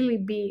content, really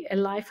be a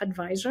life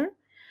advisor.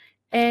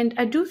 And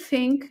I do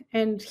think,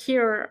 and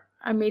here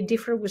I may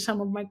differ with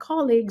some of my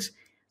colleagues,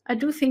 I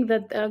do think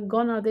that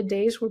gone are the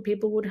days where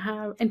people would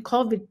have, and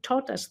COVID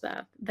taught us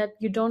that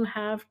you don't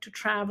have to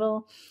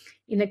travel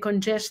in a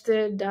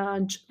congested,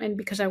 and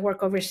because I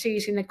work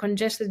overseas, in a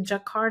congested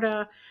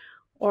Jakarta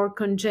or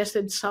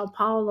congested Sao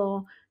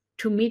Paulo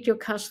to meet your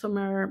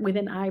customer with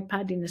an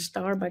iPad in a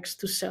Starbucks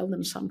to sell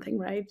them something,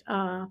 right?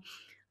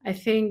 I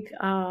think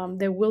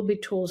there will be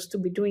tools to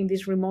be doing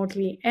this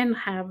remotely and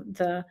have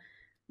the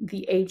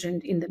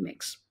agent in the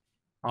mix.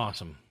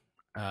 Awesome.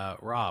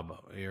 Rob,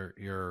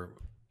 your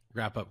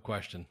wrap up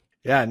question.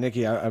 Yeah,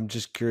 Nikki, I'm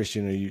just curious.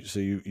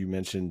 You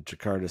mentioned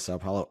Jakarta, Sao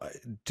Paulo.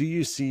 Do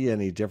you see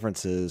any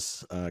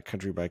differences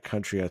country by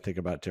country? I think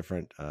about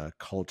different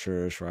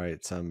cultures,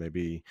 right? Some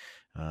maybe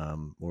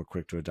more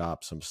quick to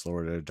adopt, some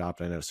slower to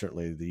adopt. I know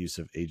certainly the use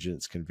of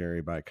agents can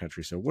vary by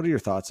country. So, what are your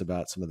thoughts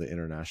about some of the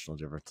international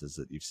differences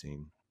that you've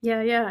seen?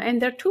 Yeah,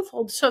 and they're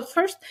twofold. So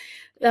first,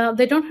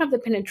 they don't have the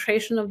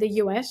penetration of the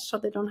U.S., so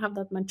they don't have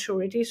that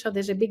maturity. So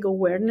there's a big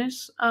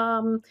awareness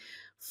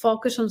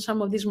focus on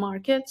some of these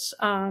markets.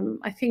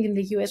 I think in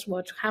the U.S.,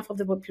 what half of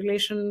the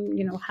population,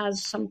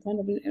 has some kind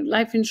of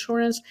life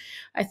insurance.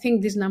 I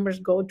think these numbers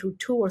go to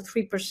 2 or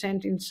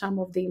 3% in some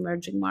of the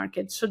emerging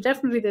markets. So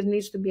definitely there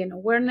needs to be an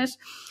awareness,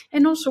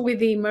 and also with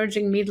the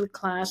emerging middle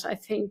class, I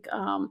think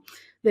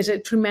there's a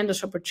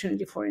tremendous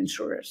opportunity for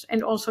insurers,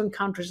 and also in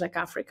countries like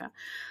Africa.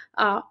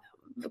 Uh,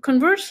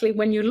 Conversely,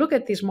 when you look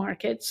at these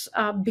markets,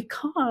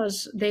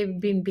 because they've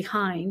been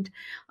behind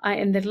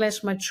and they're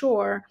less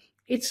mature,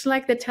 it's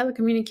like the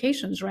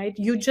telecommunications, right?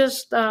 You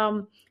just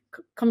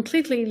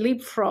completely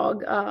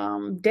leapfrog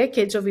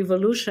decades of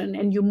evolution,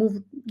 and you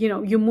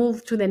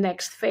move to the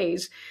next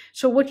phase.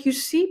 So what you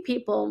see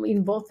people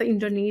in both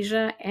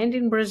Indonesia and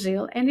in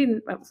Brazil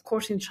and of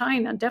course in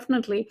China,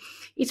 definitely,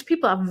 it's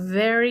people are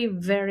very,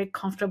 very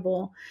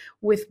comfortable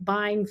with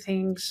buying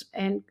things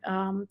and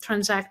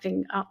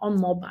transacting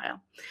on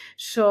mobile.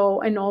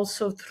 So, and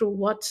also through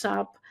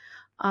WhatsApp,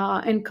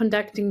 and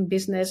conducting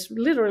business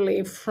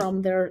literally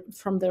from their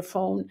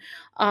phone.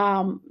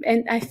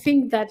 And I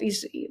think that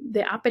is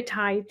the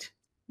appetite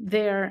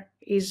there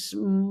is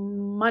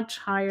much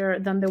higher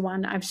than the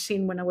one I've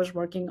seen when I was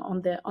working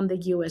on the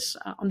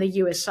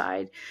US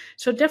side.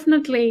 So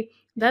definitely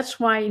that's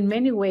why in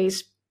many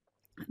ways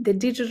the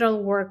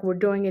digital work we're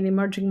doing in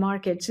emerging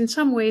markets, in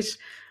some ways,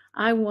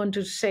 I want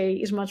to say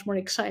is much more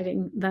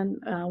exciting than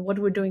what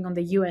we're doing on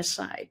the US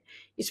side.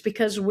 It's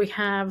because we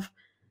have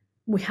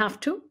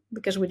to,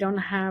 because we don't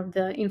have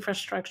the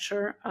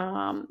infrastructure,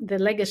 the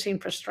legacy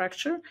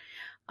infrastructure,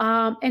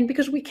 and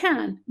because we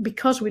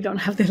don't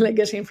have the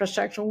legacy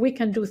infrastructure, we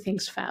can do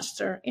things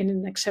faster in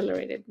an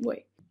accelerated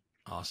way.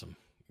 Awesome,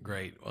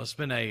 great. Well, it's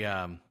been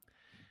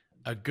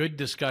a good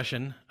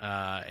discussion,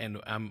 and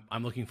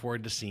I'm looking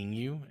forward to seeing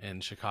you in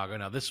Chicago.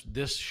 Now,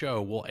 this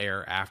show will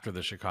air after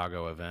the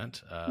Chicago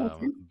event,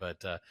 Okay.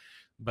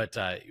 but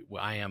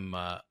I am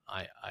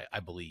I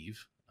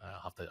believe.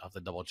 I'll have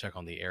to double check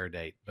on the air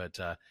date, but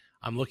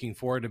I'm looking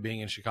forward to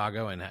being in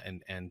Chicago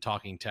and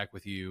talking tech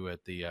with you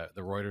at the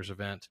Reuters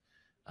event.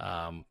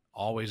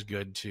 Always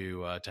good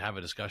to have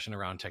a discussion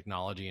around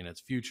technology and its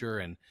future,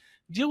 and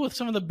deal with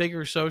some of the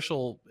bigger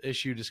social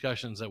issue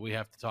discussions that we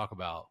have to talk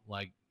about,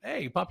 like,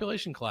 hey,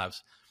 population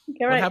collapse. Okay,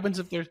 What right. happens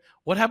if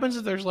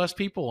there's less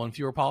people and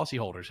fewer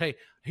policyholders? Hey,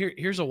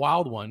 here's a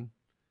wild one.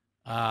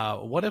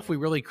 What if we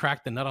really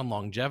crack the nut on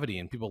longevity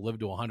and people live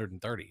to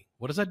 130?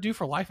 What does that do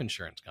for life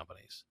insurance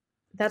companies?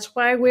 That's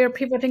why we're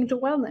pivoting to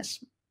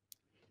wellness.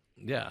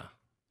 Yeah,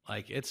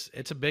 like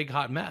it's a big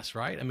hot mess,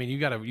 right? I mean, you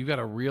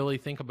gotta really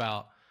think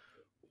about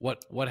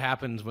what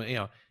happens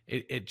when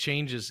it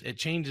changes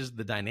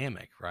the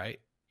dynamic, right?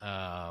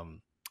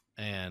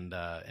 And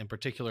in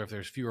particular, if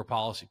there's fewer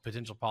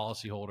potential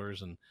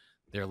policyholders and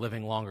they're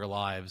living longer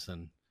lives,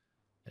 and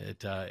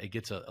it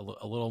gets a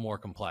little more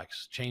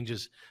complex.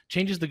 Changes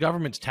the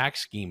government's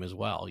tax scheme as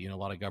well. A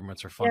lot of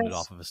governments are funded Yes.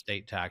 off of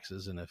estate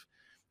taxes, and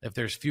if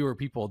there's fewer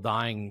people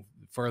dying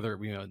further,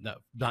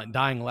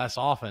 dying less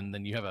often,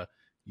 then you have a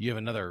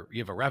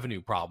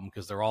revenue problem,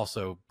 because they're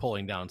also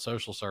pulling down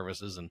social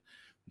services. And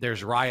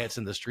there's riots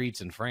in the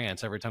streets in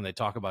France every time they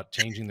talk about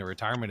changing the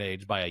retirement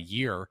age by a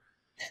year.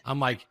 I'm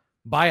like,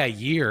 by a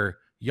year,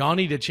 y'all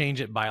need to change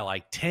it by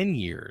like 10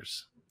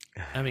 years.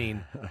 I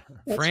mean,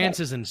 France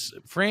is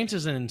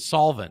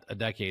insolvent a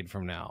decade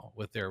from now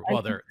with their,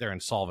 well, they're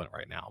insolvent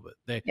right now,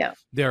 but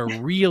they're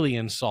really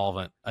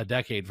insolvent a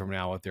decade from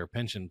now with their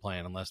pension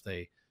plan, unless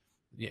they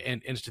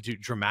institute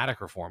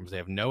dramatic reforms they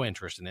have no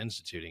interest in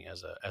instituting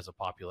as a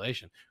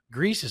population.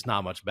 Greece is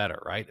not much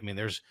better, right? I mean,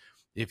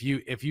 if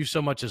you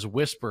so much as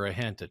whisper a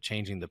hint at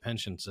changing the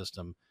pension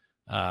system,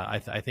 I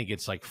think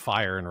it's like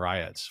fire and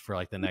riots for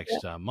like the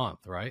next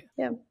month, right?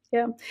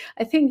 Yeah.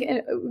 I think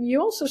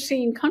you also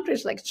see in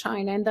countries like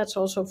China, and that's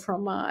also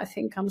from, I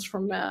think, comes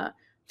from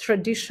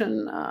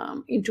tradition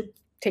into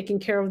taking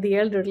care of the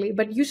elderly.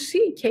 But you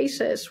see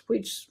cases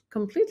which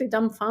completely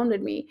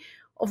dumbfounded me,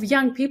 of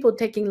young people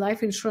taking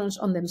life insurance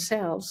on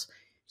themselves,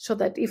 so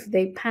that if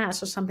they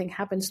pass or something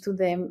happens to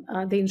them,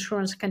 the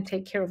insurance can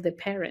take care of the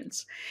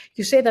parents.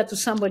 You say that to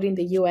somebody in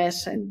the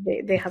US and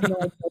they have no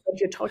idea what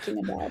you're talking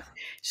about.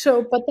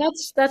 So, but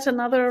that's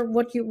another,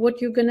 what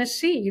you're going to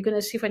see. You're going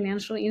to see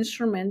financial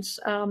instruments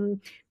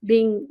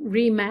being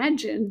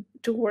reimagined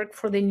to work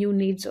for the new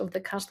needs of the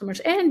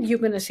customers. And you're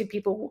going to see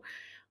people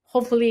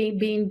hopefully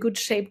be in good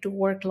shape to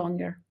work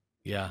longer.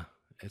 Yeah.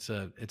 It's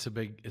a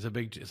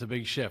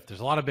big shift.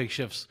 There's a lot of big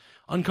shifts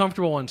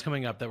uncomfortable ones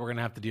coming up that we're going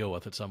to have to deal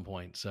with at some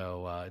point.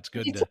 So it's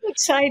good. It's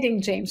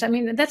exciting, James. I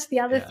mean, that's the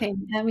other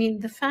thing. I mean,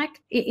 the fact,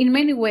 in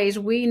many ways,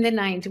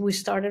 we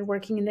started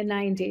working in the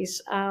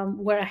 90s.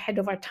 We're ahead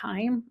of our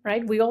time,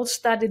 right? We all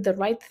studied the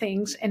right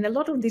things. And a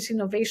lot of this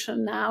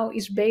innovation now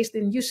is based,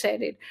 and you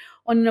said it,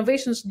 on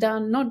innovations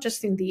done not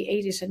just in the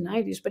 80s and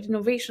 90s, but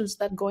innovations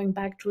that going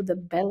back to the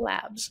Bell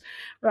Labs,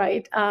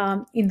 right?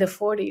 In the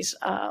 40s,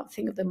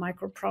 think of the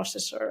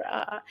microprocessor,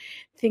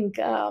 think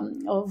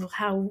of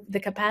how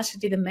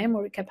the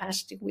memory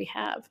capacity we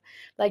have.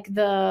 Like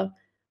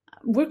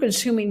we're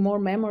consuming more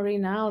memory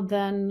now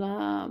than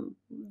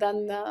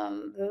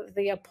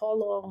the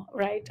Apollo,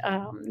 right?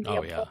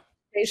 Apollo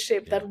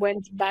spaceship that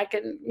went back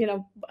and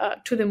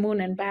to the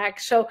moon and back.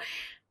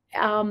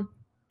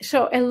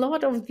 So a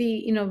lot of the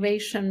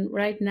innovation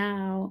right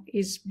now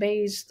is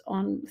based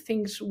on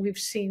things we've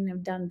seen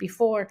and done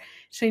before.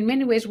 So in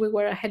many ways, we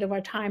were ahead of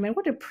our time. And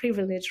what a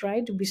privilege,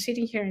 right, to be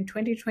sitting here in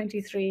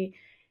 2023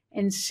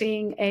 and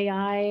seeing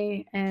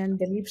AI and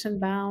the leaps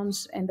and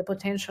bounds and the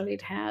potential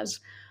it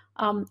has.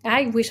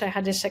 I wish I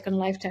had a second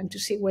lifetime to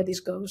see where this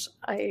goes.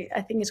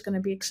 I think it's going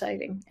to be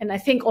exciting. And I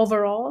think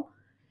overall,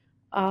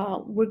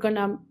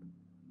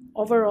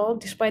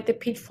 despite the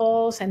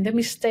pitfalls and the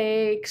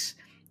mistakes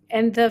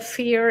and the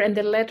fear and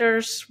the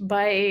letters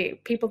by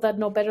people that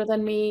know better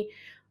than me,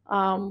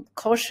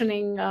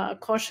 cautioning,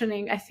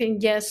 I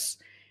think, yes,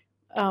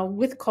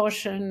 with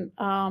caution,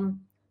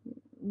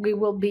 we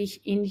will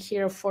be in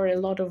here for a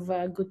lot of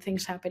good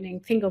things happening.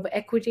 Think of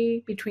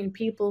equity between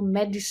people,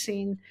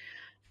 medicine,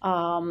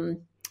 health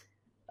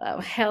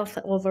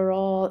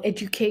overall,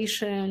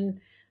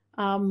 education.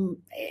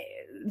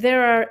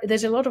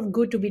 There's a lot of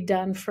good to be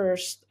done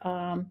first,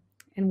 and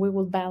we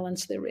will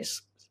balance the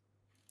risks.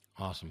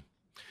 Awesome.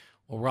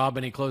 Well, Rob,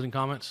 any closing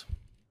comments?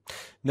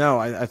 No,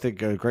 I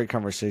think a great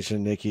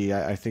conversation, Niki.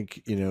 I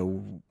think,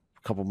 a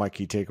couple of my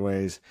key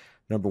takeaways.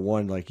 Number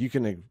one, like, you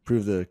can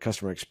improve the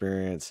customer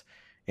experience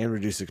and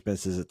reduce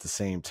expenses at the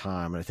same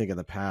time. And I think in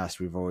the past,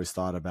 we've always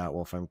thought about,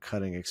 well, if I'm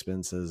cutting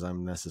expenses,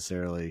 I'm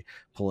necessarily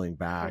pulling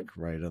back,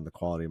 right, on the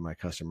quality of my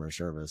customer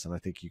service. And I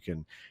think you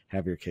can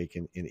have your cake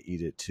and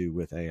eat it too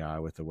with AI,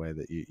 with the way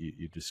that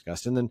you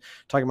discussed. And then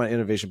talking about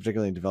innovation,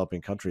 particularly in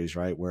developing countries,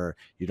 right, where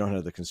you don't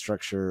have the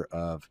structure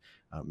of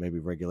maybe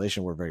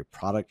regulation. We're very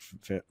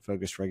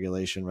product-focused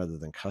regulation rather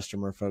than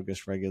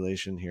customer-focused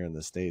regulation here in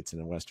the States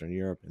and in Western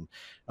Europe. And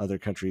other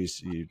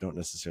countries, you don't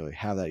necessarily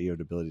have that. You have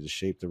the ability to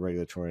shape the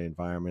regulatory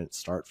environment,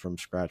 start from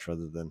scratch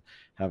rather than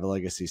have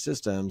legacy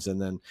systems,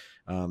 and then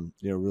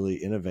really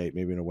innovate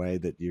maybe in a way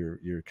that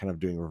you're kind of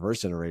doing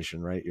reverse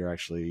iteration, right? You're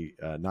actually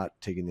not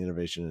taking the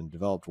innovation in the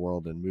developed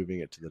world and moving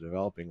it to the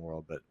developing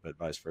world, but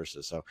vice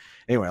versa. So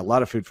anyway, a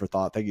lot of food for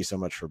thought. Thank you so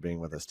much for being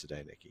with us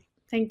today, Niki.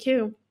 Thank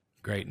you.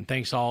 Great. And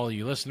thanks all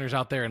you listeners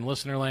out there in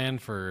listener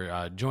land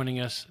for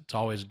joining us. It's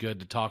always good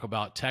to talk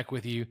about tech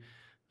with you.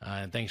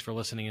 And thanks for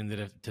listening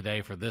in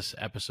today for this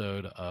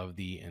episode of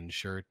the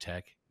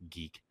InsurTech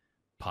Geek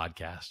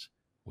podcast.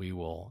 We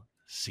will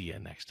see you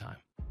next time.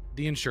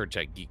 The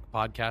InsurTech Geek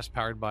podcast,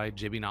 powered by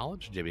JB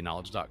Knowledge,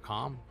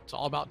 jbknowledge.com. It's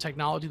all about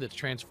technology that's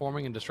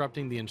transforming and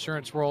disrupting the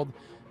insurance world.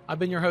 I've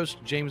been your host,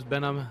 James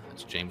Benham.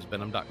 That's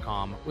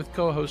jamesbenham.com, with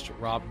co-host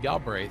Rob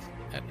Galbraith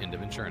at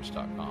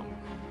endofinsurance.com.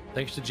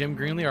 Thanks to Jim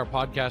Greenlee, our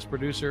podcast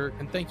producer,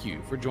 and thank you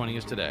for joining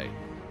us today.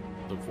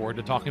 Look forward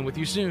to talking with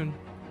you soon.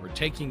 We're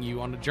taking you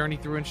on a journey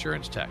through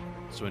insurance tech,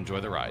 so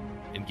enjoy the ride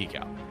and geek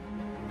out.